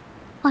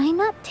 why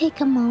not take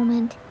a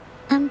moment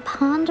and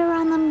ponder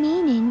on the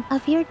meaning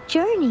of your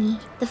journey?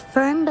 The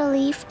firm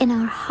belief in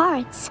our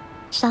hearts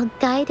shall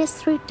guide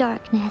us through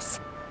darkness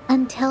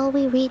until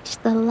we reach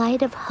the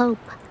light of hope.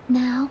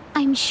 Now,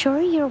 I'm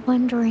sure you're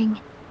wondering,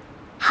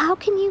 how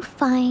can you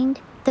find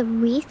the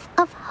wreath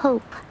of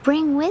hope,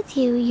 bring with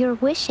you your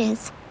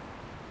wishes,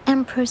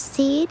 and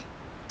proceed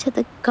to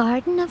the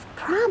Garden of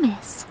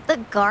Promise? The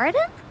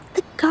garden?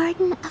 The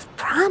Garden of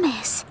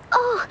Promise.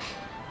 Oh,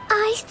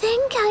 I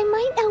think I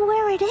might know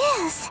where it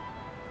is.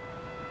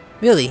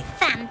 Really?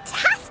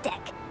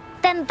 Fantastic!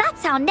 Then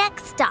that's our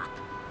next stop.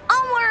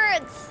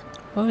 Onwards!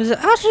 What is it?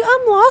 Actually,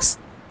 I'm lost.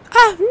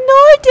 I have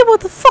no idea what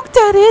the fuck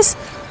that is.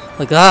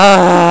 Like,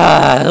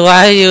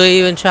 why are you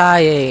even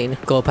trying?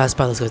 Go past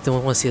by, let's go.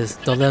 Don't want to see us.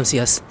 Don't let them see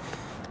us.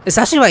 It's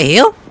actually right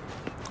here?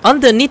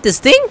 Underneath this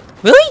thing?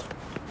 Really?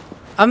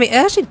 I mean, it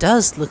actually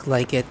does look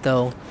like it,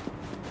 though.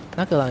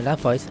 Not gonna lie on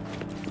that part.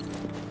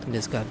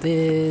 Just grab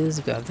this,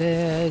 grab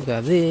that,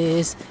 grab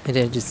this, and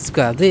then just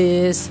grab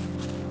this.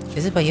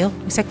 Is it by here,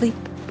 exactly?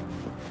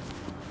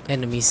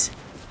 Enemies.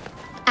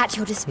 At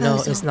your disposal.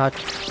 No, it's not.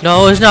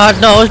 No, it's not.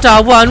 No, it's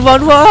not.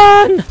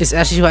 111! It's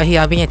actually right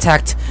here. I'm being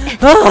attacked.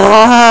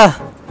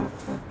 Ah!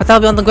 I thought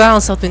I'd be on the ground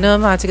or something. Never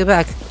mind. Take it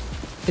back.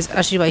 It's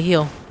actually right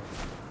here.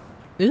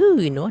 Ooh,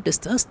 you know what? This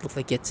does look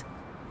like it.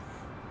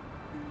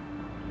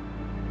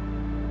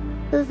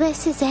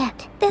 This is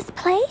it. This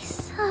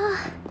place,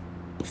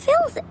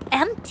 feels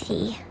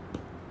empty.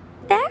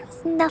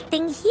 There's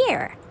nothing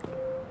here.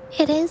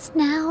 It is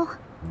now,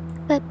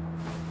 but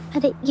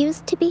it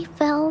used to be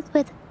filled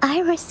with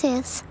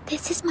irises.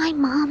 This is my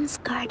mom's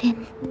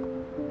garden.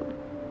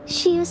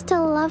 She used to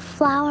love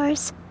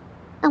flowers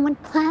and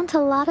would plant a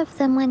lot of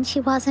them when she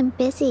wasn't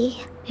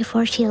busy.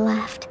 Before she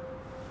left,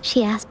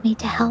 she asked me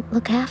to help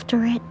look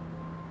after it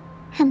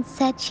and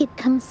said she'd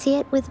come see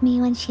it with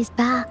me when she's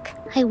back.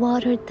 I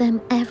watered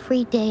them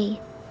every day,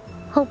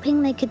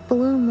 hoping they could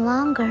bloom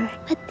longer,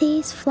 but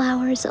these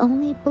flowers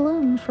only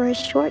bloom for a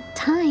short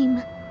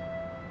time.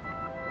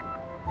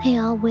 They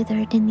all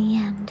withered in the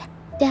end.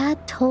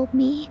 Dad told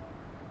me,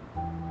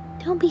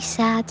 "Don't be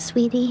sad,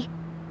 sweetie.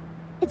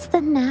 It's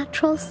the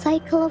natural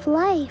cycle of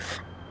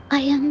life."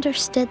 I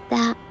understood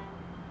that,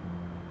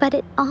 but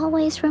it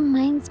always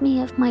reminds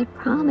me of my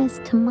promise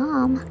to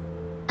Mom.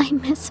 I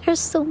miss her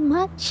so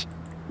much.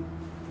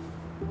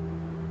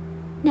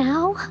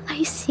 Now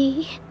I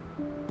see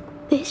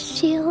this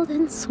shield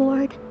and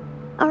sword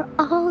are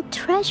all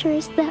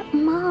treasures that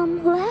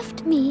Mom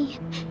left me.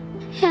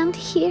 And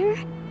here,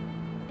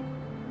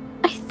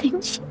 I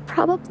think she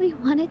probably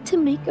wanted to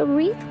make a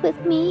wreath with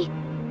me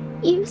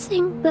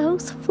using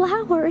those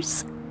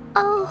flowers.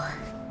 Oh,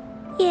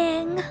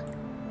 Ying.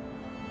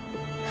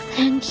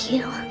 Thank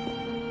you,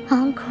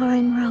 Encore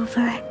and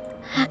Rover.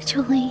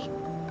 Actually,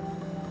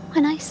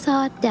 when I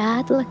saw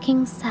Dad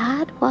looking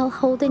sad while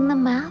holding the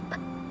map,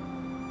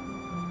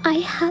 I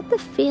had the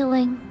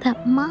feeling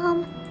that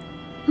Mom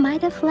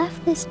might have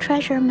left this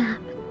treasure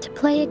map to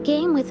play a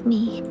game with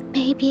me.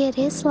 Maybe it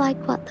is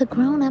like what the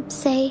grown-ups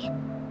say.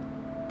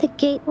 The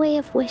Gateway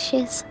of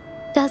Wishes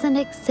doesn't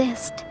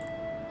exist,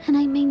 and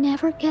I may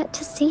never get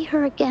to see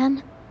her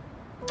again,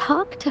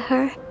 talk to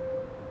her,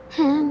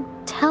 and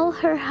tell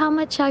her how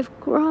much I've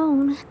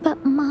grown.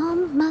 But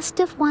Mom must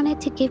have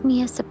wanted to give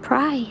me a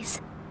surprise,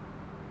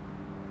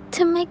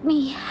 to make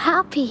me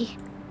happy.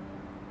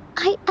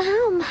 I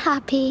am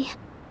happy,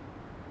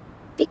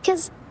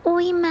 because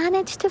we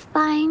managed to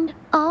find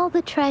all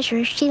the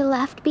treasures she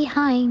left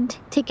behind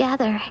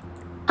together.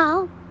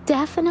 I'll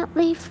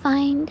definitely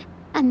find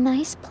a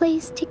nice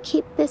place to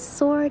keep this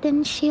sword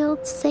and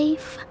shield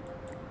safe.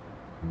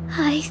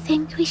 I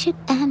think we should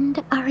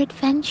end our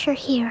adventure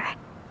here.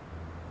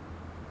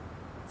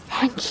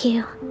 Thank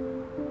you,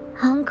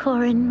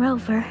 Encore and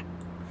Rover.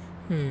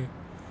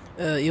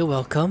 You're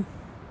welcome.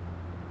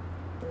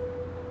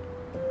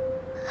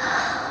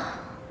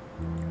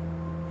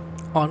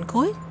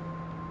 Encore?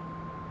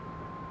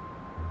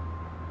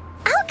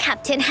 Our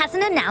captain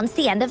hasn't announced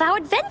the end of our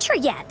adventure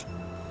yet.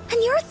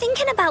 And you're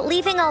thinking about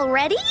leaving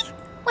already?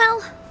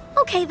 Well,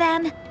 okay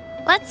then.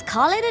 Let's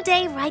call it a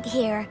day right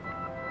here.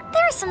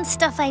 There's some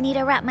stuff I need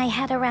to wrap my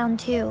head around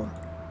too.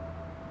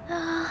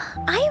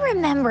 I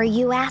remember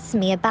you asked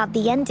me about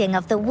the ending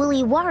of the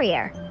Woolly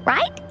Warrior,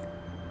 right?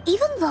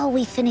 Even though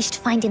we finished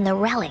finding the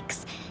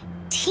relics,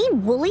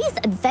 Team Woolly's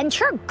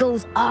adventure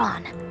goes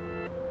on.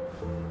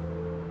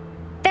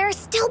 There's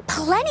still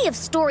plenty of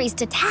stories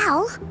to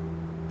tell.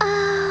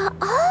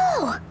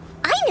 Oh,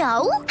 I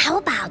know! How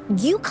about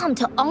you come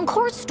to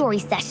Encore's story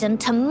session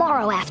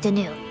tomorrow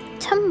afternoon?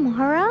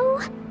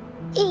 Tomorrow?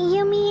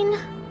 You mean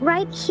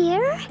right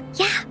here?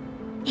 Yeah.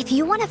 If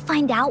you want to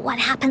find out what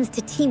happens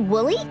to Team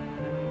Woolly,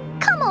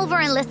 come over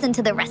and listen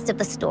to the rest of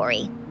the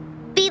story.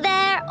 Be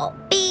there or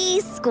be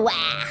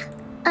square.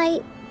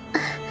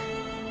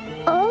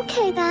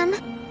 Okay then.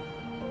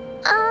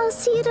 I'll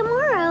see you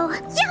tomorrow.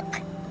 Yep.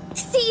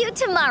 See you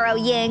tomorrow,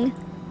 Ying.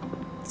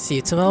 See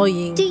you tomorrow,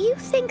 Ying. Do you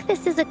think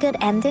this is a good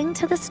ending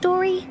to the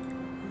story?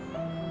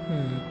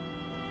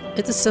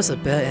 It deserves a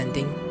better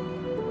ending.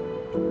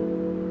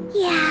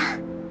 Yeah.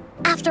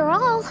 After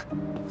all,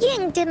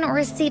 Ying didn't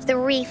receive the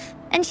wreath,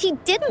 and she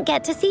didn't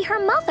get to see her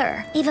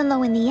mother, even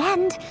though in the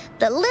end,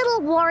 the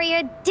little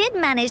warrior did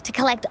manage to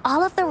collect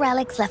all of the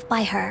relics left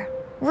by her,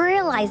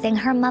 realizing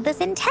her mother's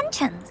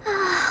intentions.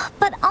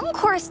 But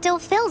Encore still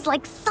feels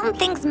like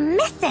something's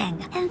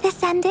missing. In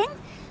this ending,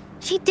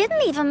 she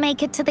didn't even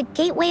make it to the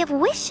Gateway of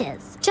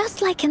Wishes,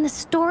 just like in the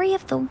story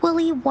of the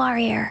Woolly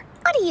Warrior.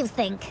 What do you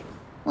think?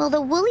 Will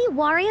the Woolly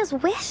Warrior's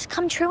wish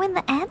come true in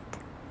the end?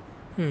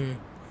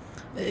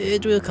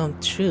 It will come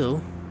true.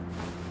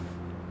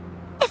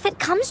 If it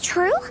comes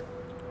true,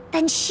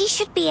 then she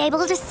should be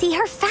able to see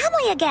her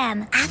family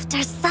again.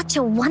 After such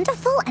a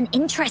wonderful and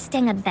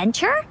interesting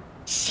adventure,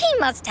 she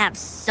must have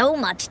so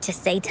much to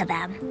say to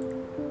them.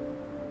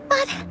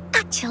 But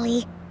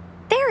actually,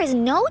 there is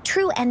no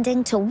true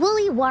ending to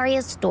Woolly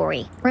Warrior's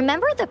story.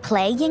 Remember the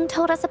play Ying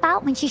told us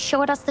about when she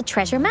showed us the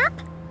treasure map?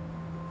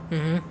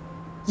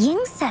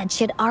 Ying said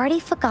she'd already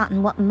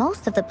forgotten what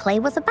most of the play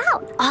was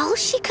about. All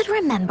she could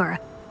remember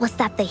was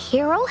that the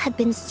hero had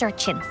been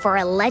searching for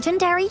a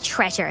legendary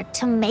treasure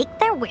to make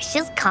their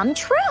wishes come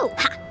true.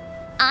 Ha!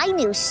 I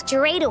knew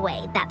straight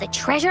away that the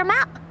treasure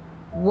map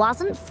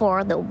wasn't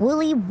for the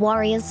Woolly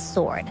Warrior's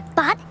sword,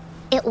 but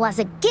it was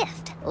a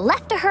gift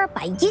left to her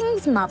by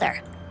Ying's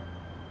mother.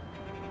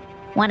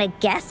 Wanna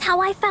guess how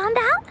I found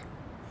out?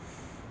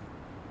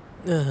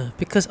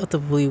 Because of the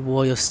Woolly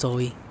Warrior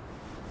story.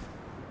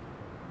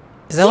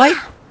 Is that right?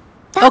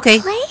 That Okay.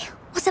 play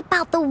was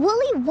about the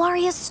Woolly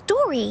Warrior's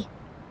story.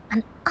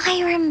 And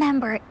I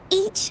remember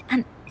each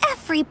and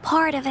every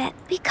part of it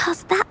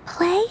because that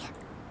play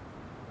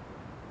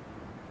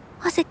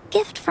was a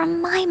gift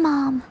from my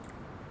mom.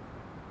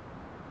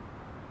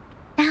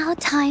 Now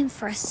time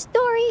for a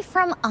story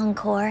from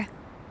Encore.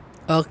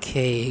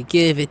 Okay,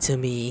 give it to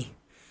me.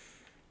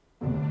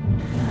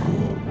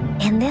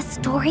 In this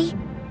story,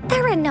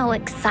 there are no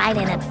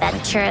exciting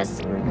adventures,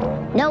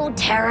 no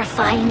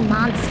terrifying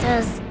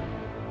monsters.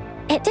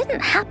 It didn't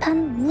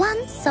happen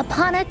once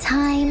upon a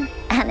time,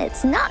 and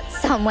it's not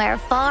somewhere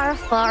far,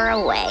 far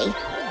away.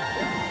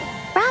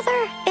 Rather,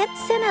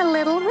 it's in a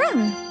little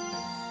room.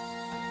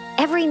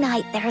 Every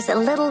night there's a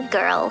little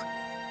girl.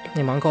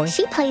 Hey, Encore.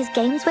 She plays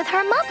games with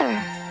her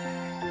mother.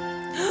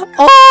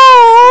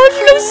 Oh,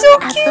 she looks so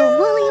As cute. the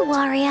Woolly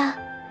Warrior.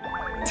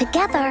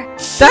 Together,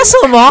 That's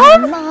her her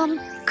mom? mom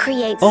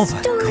creates Oh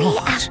my story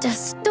God. after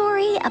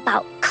story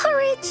about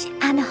courage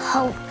and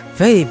hope.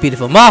 Very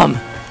beautiful mom.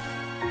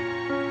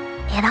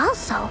 It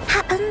also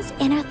happens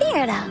in her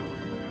theater.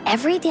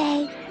 Every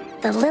day,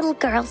 the little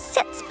girl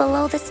sits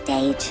below the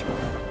stage.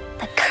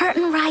 The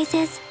curtain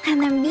rises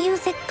and the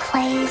music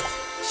plays.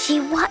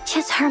 She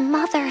watches her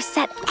mother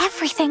set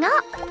everything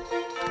up,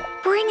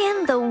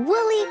 bringing the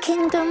Woolly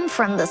Kingdom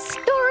from the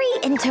story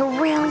into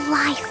real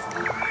life.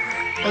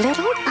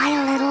 Little by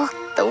little,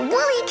 the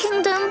Woolly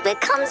Kingdom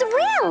becomes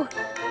real,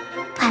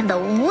 and the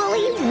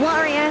Woolly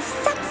Warrior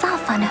sets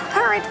off on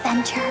her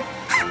adventure.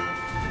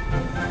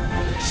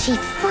 She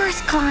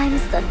first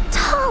climbs the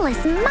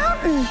tallest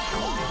mountain,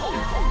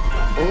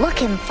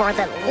 looking for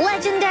the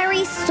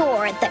legendary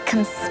sword that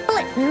can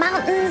split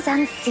mountains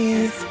and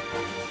seas.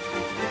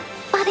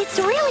 But it's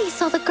really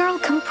so the girl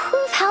can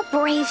prove how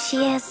brave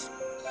she is.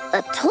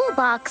 The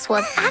toolbox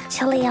was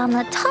actually on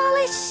the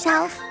tallest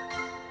shelf.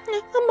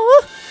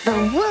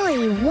 The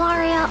Woolly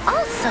Warrior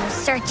also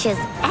searches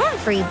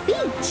every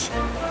beach,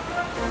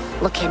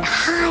 looking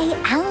high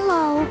and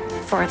low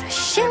for the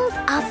shield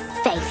of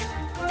faith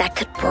that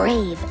could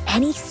brave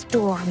any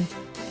storm.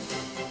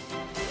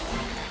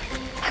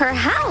 Her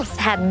house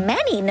had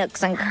many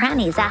nooks and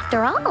crannies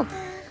after all.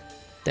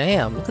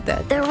 Damn, look at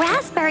that. The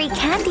raspberry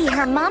candy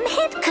her mom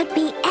hid could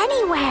be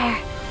anywhere.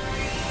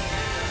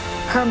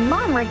 Her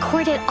mom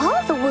recorded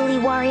all the Woolly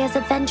Warrior's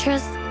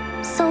adventures,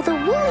 so the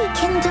Woolly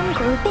Kingdom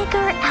grew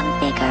bigger and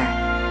bigger,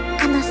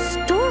 and the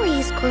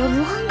stories grew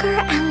longer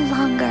and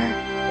longer.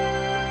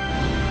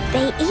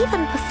 They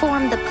even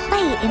performed the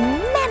play in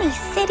many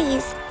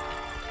cities.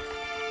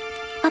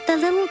 But the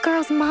little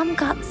girl's mom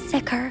got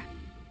sicker.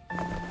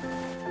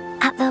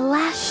 At the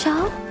last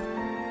show,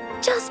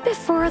 just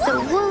before the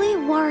Woolly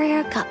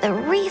Warrior got the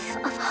wreath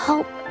of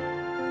hope,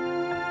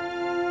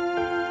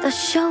 the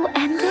show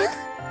ended,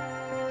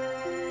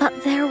 but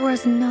there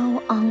was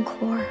no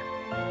encore.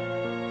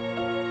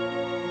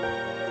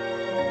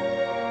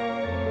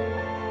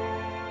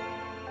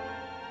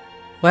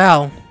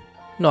 Wow,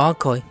 no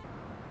encore.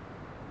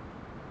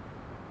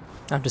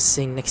 I'm just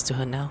sitting next to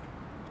her now.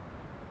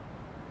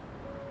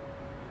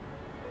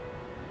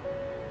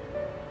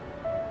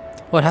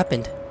 What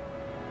happened?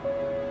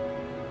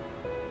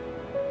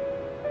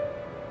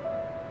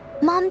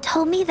 Mom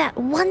told me that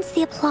once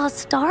the applause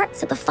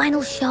starts at the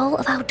final show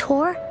of our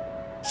tour,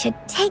 she'd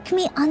take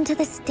me onto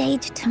the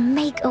stage to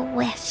make a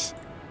wish.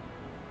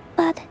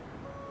 But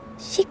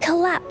she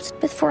collapsed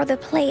before the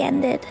play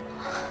ended.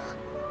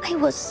 I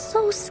was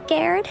so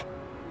scared.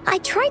 I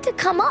tried to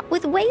come up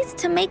with ways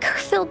to make her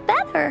feel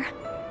better.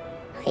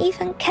 I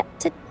even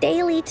kept a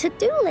daily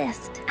to-do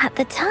list. At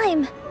the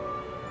time,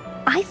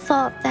 I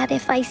thought that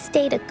if I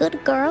stayed a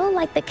good girl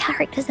like the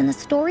characters in the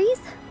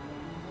stories,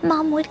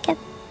 Mom would get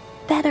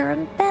better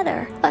and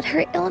better. But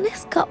her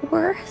illness got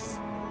worse.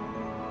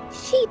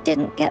 She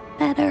didn't get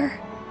better.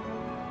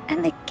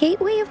 And the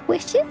Gateway of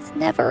Wishes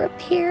never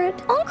appeared.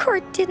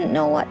 Encore didn't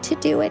know what to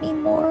do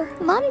anymore.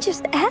 Mom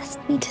just asked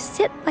me to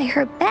sit by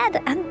her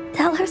bed and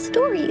tell her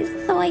stories.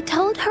 So I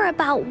told her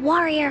about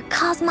Warrior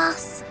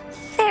Cosmos,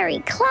 Fairy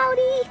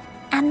Cloudy,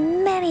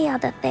 and many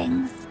other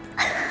things.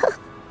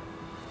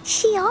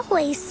 She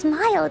always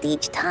smiled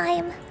each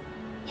time.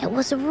 It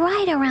was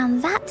right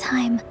around that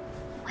time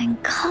when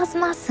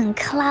Cosmos and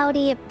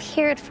Cloudy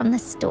appeared from the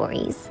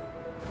stories.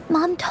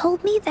 Mom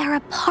told me they're a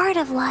part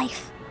of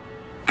life.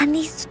 And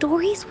these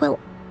stories will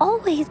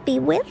always be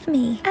with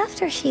me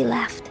after she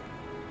left.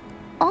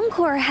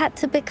 Encore had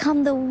to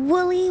become the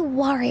woolly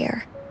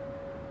warrior,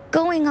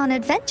 going on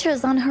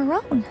adventures on her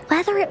own,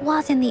 whether it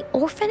was in the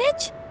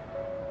orphanage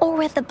or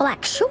with the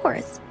Black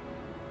Shores.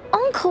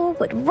 Encore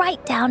would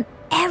write down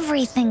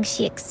everything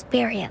she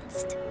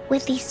experienced.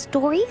 With these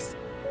stories,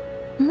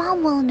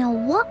 Mom will know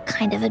what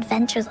kind of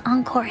adventures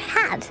Encore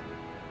had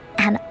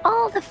and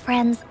all the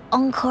friends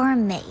Encore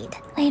made.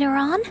 Later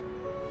on,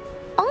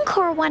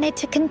 Encore wanted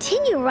to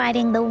continue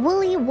writing the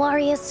Woolly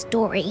Warrior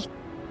story,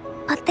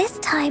 but this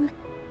time,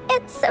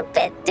 it's a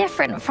bit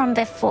different from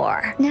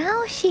before.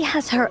 Now she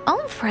has her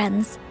own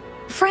friends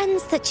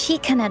that she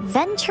can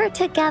adventure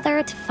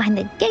together to find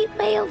the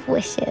Gateway of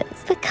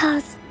Wishes,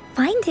 because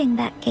finding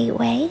that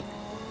gateway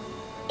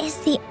is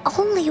the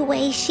only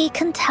way she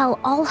can tell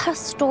all her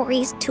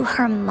stories to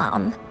her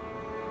mom.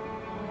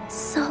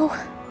 So,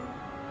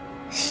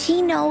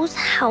 she knows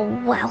how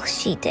well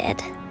she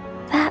did.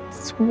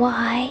 That's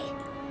why...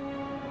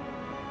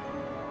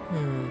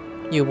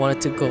 You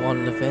wanted to go on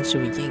an adventure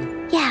with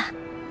Ying? Yeah.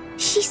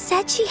 She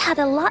said she had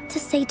a lot to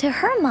say to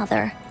her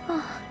mother.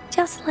 Oh,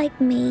 just like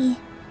me.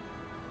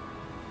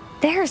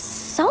 There's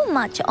so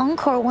much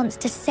Encore wants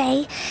to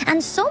say,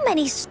 and so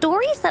many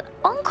stories that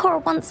Encore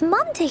wants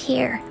Mom to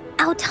hear.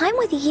 Our time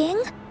with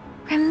Ying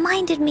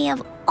reminded me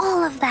of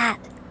all of that.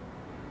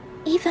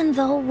 Even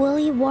though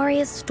Woolly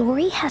Warrior's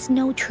story has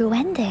no true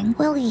ending,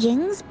 will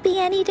Ying's be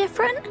any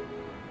different?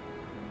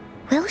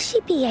 Will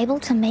she be able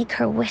to make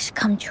her wish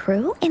come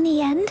true in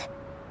the end?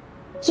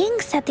 Ying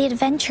said the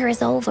adventure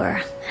is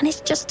over, and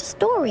it's just a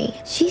story.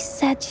 She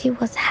said she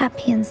was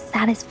happy and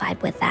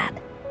satisfied with that.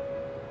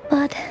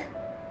 But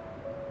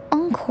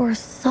Encore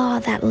saw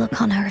that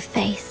look on her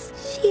face.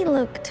 She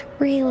looked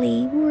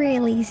really,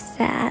 really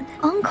sad.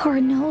 Encore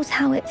knows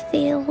how it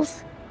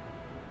feels.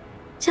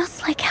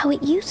 Just like how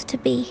it used to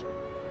be.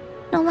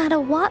 No matter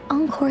what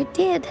Encore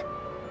did,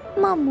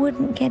 Mom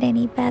wouldn't get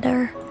any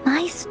better.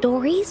 My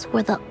stories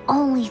were the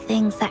only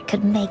things that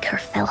could make her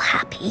feel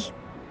happy.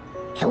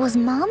 It was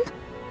Mom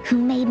who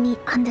made me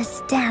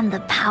understand the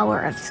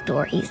power of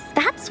stories.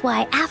 That's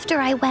why after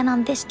I went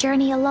on this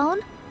journey alone,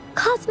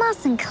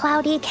 Cosmos and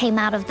Cloudy came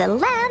out of the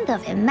land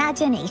of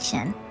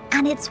imagination.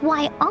 And it's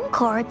why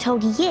Encore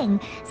told Ying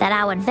that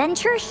our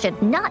adventure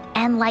should not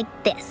end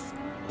like this.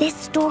 This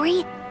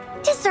story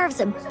deserves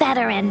a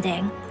better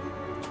ending.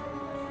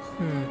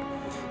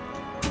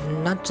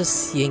 Not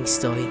just Ying's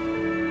story.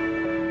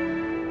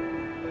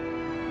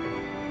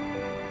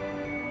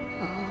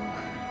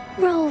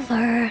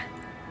 Rover.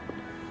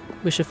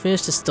 We should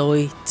finish the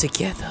story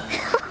together.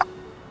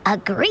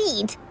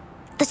 Agreed.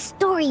 The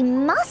story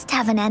must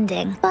have an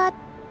ending. But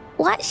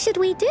what should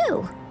we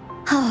do?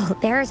 Oh,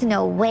 there's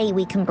no way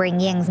we can bring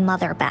Ying's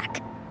mother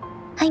back.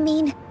 I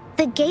mean,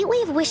 the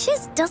Gateway of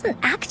Wishes doesn't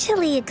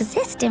actually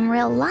exist in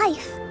real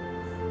life.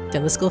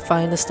 Then let's go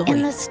find the story.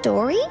 In the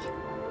story?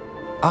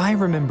 I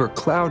remember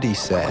Cloudy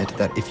said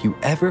that if you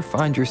ever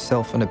find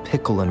yourself in a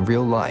pickle in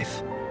real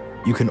life,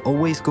 you can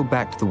always go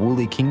back to the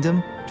Woolly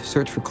Kingdom to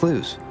search for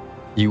clues.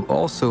 You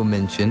also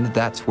mentioned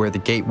that's where the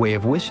Gateway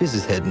of Wishes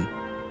is hidden,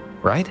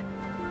 right?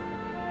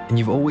 And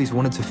you've always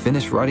wanted to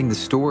finish writing the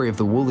story of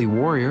the Woolly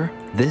Warrior.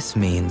 This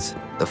means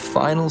the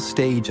final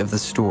stage of the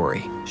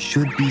story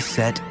should be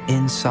set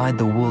inside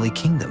the Woolly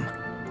Kingdom.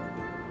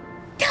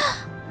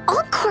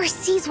 Encore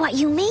sees what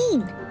you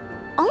mean.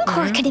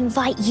 Encore could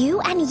invite you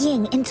and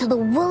Ying into the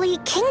Woolly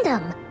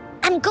Kingdom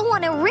and go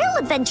on a real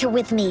adventure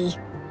with me,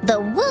 the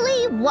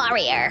Woolly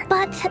Warrior.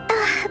 But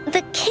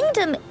the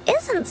kingdom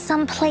isn't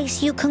some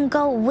place you can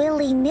go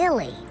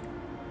willy-nilly.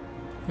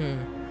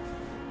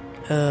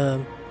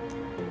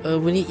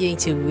 We need Ying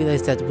to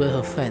realize that we're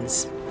her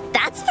friends.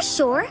 That's for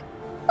sure.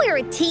 We're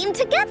a team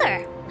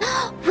together.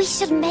 We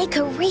should make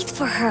a wreath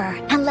for her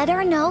and let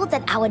her know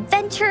that our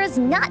adventure is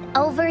not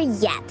over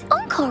yet.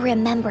 Encore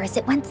remembers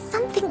it went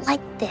something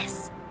like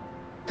this.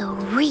 The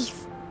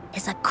wreath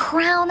is a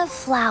crown of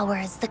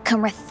flowers that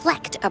can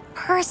reflect a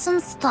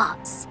person's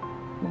thoughts.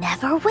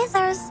 Never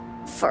withers,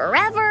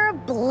 forever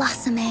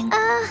blossoming.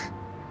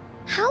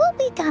 How are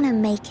we gonna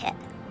make it?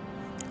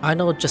 I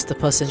know just the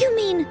person. You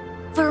mean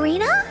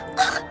Verena?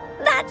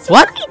 That's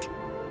What? right!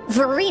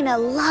 Verena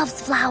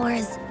loves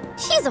flowers.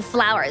 She's a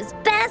flower's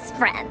best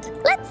friend.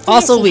 Let's see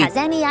Also if she Weeb. has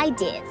any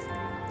ideas.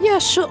 Yeah,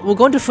 sure. We're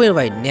going to Farina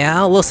right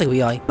now. Looks like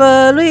we are.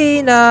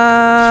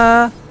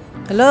 Farina!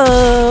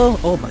 Hello?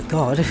 Oh my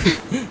god.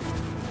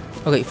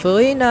 Okay,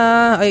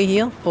 Farina, are you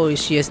here? Oh,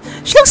 she is.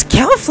 She looks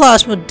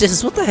camouflaged from a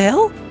distance. What the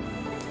hell?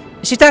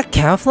 Is she that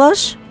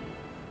camouflage?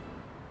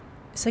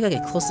 It's like I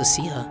get close to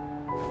see her.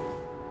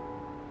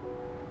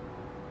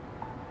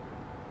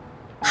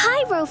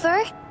 Hi,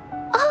 Rover.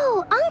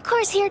 Oh,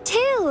 Encore's here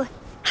too.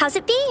 How's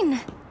it been?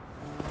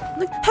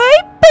 Hey,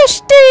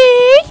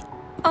 bestie!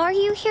 Are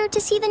you here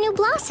to see the new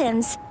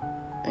blossoms?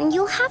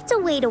 You'll have to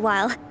wait a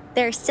while.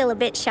 They're still a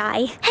bit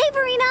shy. Hey,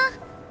 Verena!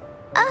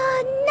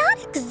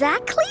 Not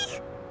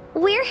exactly.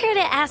 We're here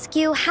to ask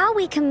you how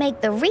we can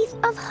make the Wreath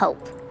of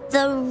Hope.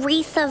 The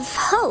Wreath of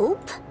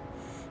Hope?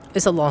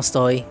 It's a long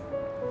story.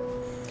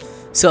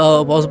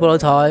 So, once upon a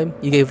time,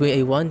 you gave me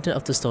a one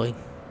of the story.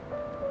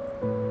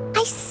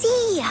 I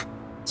see.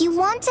 You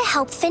want to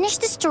help finish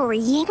the story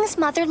Ying's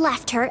mother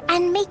left her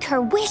and make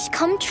her wish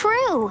come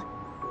true.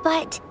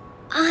 But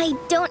I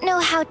don't know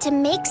how to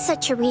make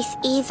such a wreath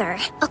either.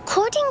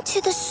 According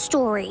to the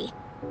story,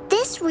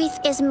 this wreath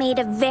is made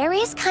of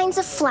various kinds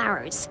of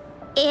flowers.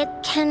 It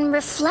can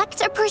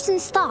reflect a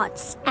person's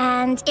thoughts,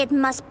 and it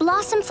must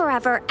blossom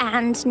forever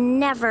and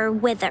never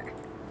wither.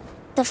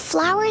 The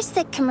flowers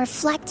that can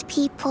reflect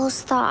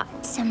people's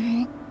thoughts,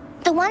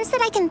 the ones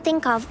that I can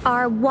think of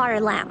are water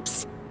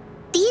lamps.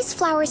 These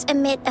flowers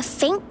emit a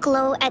faint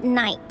glow at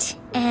night,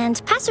 and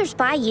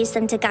passers-by use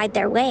them to guide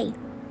their way.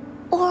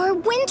 Or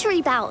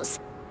wintry bells.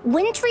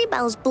 Wintry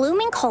bells bloom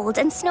in cold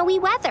and snowy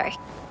weather.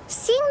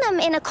 Seeing them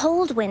in a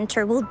cold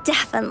winter will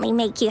definitely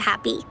make you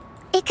happy.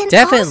 It can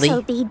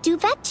also be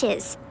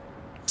duvetches.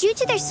 Due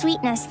to their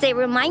sweetness, they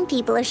remind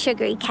people of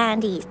sugary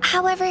candies.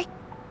 However,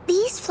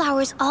 these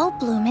flowers all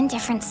bloom in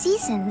different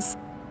seasons,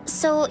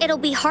 so it'll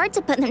be hard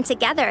to put them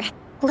together,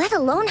 let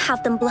alone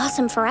have them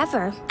blossom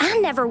forever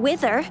and never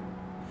wither.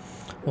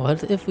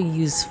 What if we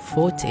use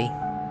 40?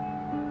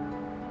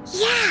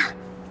 Yeah,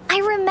 I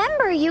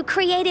remember you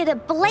created a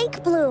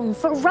Blake bloom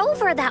for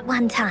Rover that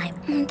one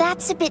time.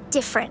 That's a bit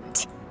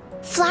different.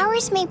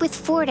 Flowers made with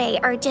Forte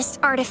are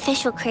just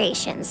artificial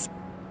creations.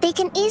 They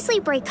can easily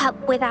break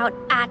up without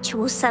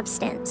actual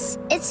substance.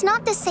 It's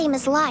not the same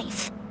as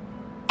life.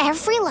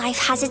 Every life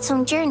has its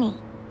own journey,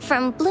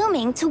 from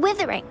blooming to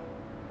withering,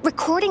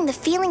 recording the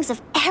feelings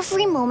of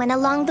every moment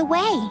along the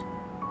way.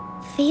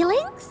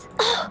 Feelings?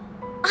 Oh,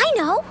 I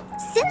know!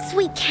 Since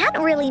we can't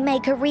really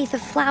make a wreath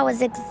of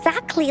flowers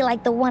exactly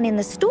like the one in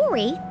the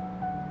story,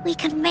 we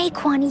can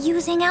make one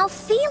using our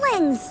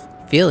feelings.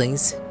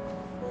 Feelings?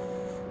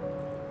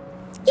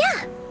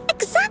 Yeah,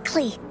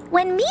 exactly.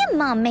 When me and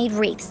Mom made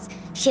wreaths,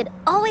 she'd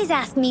always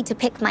ask me to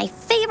pick my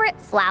favorite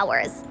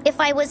flowers. If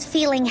I was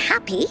feeling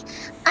happy,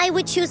 I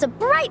would choose a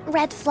bright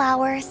red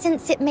flower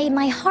since it made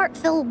my heart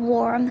feel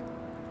warm.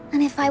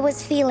 And if I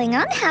was feeling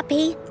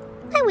unhappy,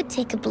 I would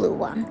take a blue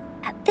one.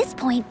 At this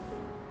point,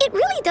 it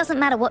really doesn't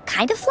matter what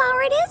kind of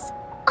flower it is.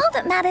 All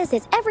that matters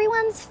is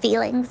everyone's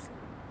feelings.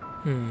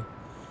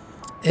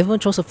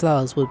 Everyone's choice of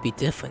flowers would be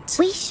different.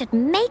 We should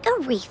make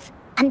a wreath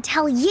and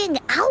tell Ying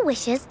our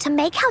wishes to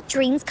make our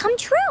dreams come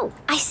true.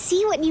 I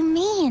see what you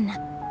mean.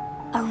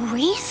 A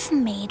wreath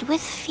made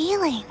with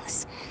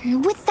feelings.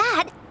 With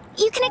that,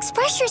 you can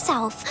express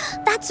yourself.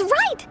 That's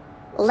right.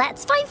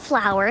 Let's find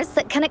flowers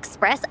that can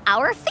express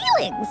our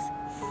feelings.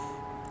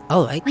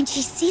 Alright. When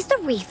she sees the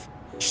wreath,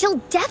 she'll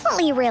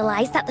definitely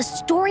realize that the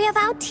story of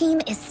our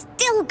team is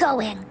still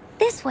going.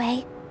 This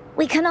way,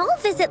 we can all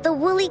visit the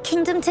Woolly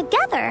Kingdom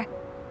together.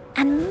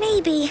 And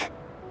maybe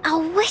our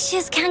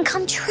wishes can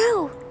come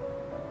true.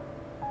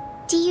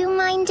 Do you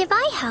mind if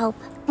I help?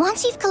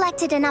 Once you've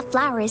collected enough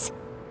flowers,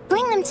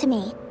 bring them to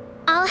me.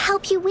 I'll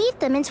help you weave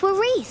them into a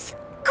wreath.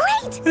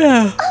 Great!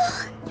 Yeah.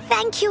 Oh,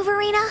 thank you,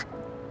 Verena.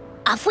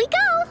 Off we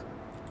go!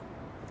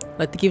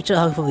 Like to give each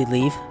other before we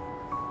leave.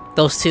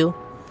 Those two.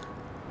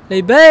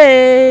 Hey,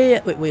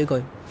 babe! Wait, where are you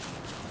going?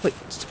 Wait,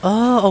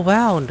 oh,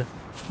 around.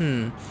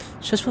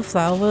 Just for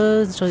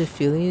flowers, show your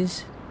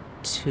feelings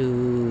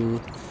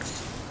to...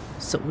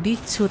 So we need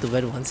two of the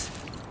red ones.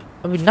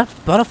 I mean, not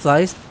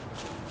butterflies.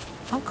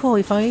 Uncle,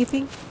 you find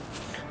anything?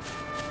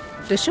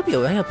 There should be a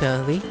way,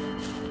 apparently.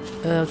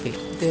 Okay,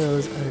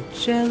 there's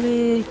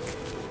angelic.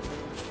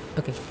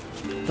 Okay,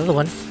 another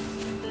one.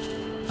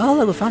 Oh,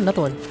 look, we found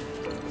another one.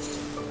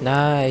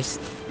 Nice.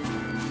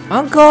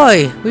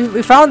 Encore!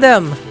 We found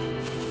them!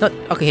 Not,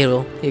 okay,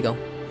 here you go.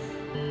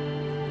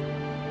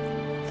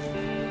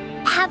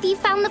 Have you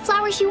found the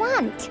flowers you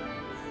want?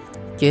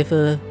 Give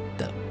her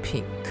the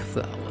pink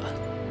flower.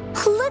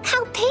 Look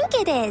how pink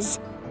it is!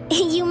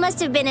 You must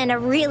have been in a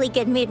really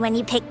good mood when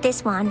you picked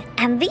this one.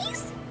 And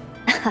these?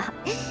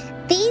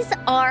 These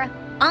are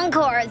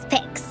Encore's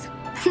picks.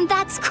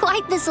 That's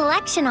quite the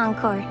selection,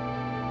 Encore.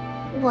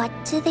 What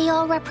do they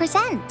all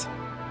represent?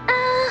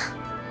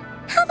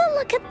 Have a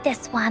look at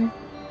this one.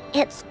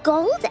 It's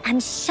gold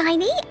and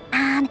shiny,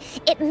 and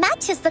it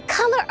matches the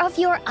color of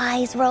your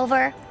eyes,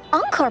 Rover.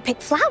 Encore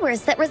picked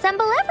flowers that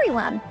resemble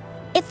everyone.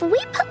 If we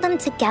put them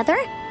together,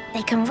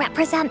 they can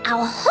represent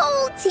our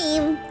whole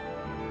team.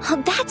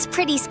 Oh, that's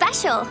pretty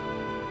special.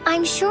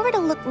 I'm sure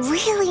it'll look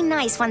really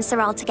nice once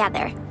they're all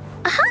together.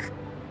 Uh-huh.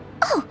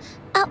 Oh,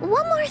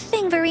 one more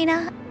thing,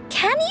 Verena.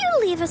 Can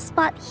you leave a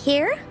spot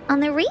here on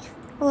the wreath?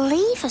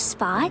 Leave a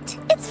spot?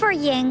 It's for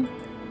Ying.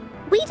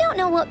 We don't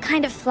know what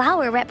kind of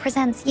flower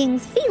represents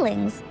Ying's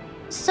feelings,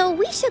 so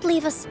we should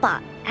leave a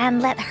spot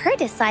and let her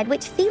decide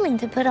which feeling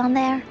to put on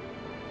there.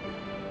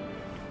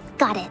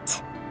 Got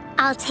it.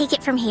 I'll take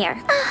it from here.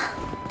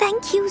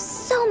 Thank you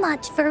so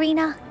much,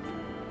 Verena.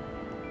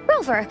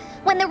 Rover,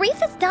 when the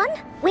wreath is done,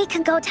 we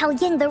can go tell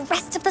Ying the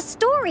rest of the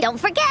story. Don't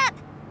forget,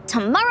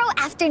 tomorrow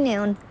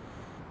afternoon.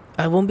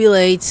 I won't be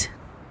late.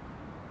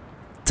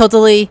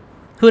 Totally.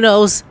 Who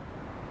knows?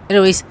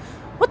 Anyways,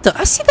 what the?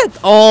 I see that.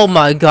 Oh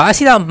my god, I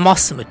see that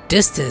moss from a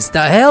distance.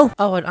 The hell?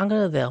 Alright, I'm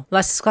gonna bail.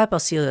 Like, subscribe. I'll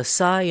see you later.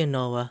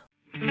 Sayonara.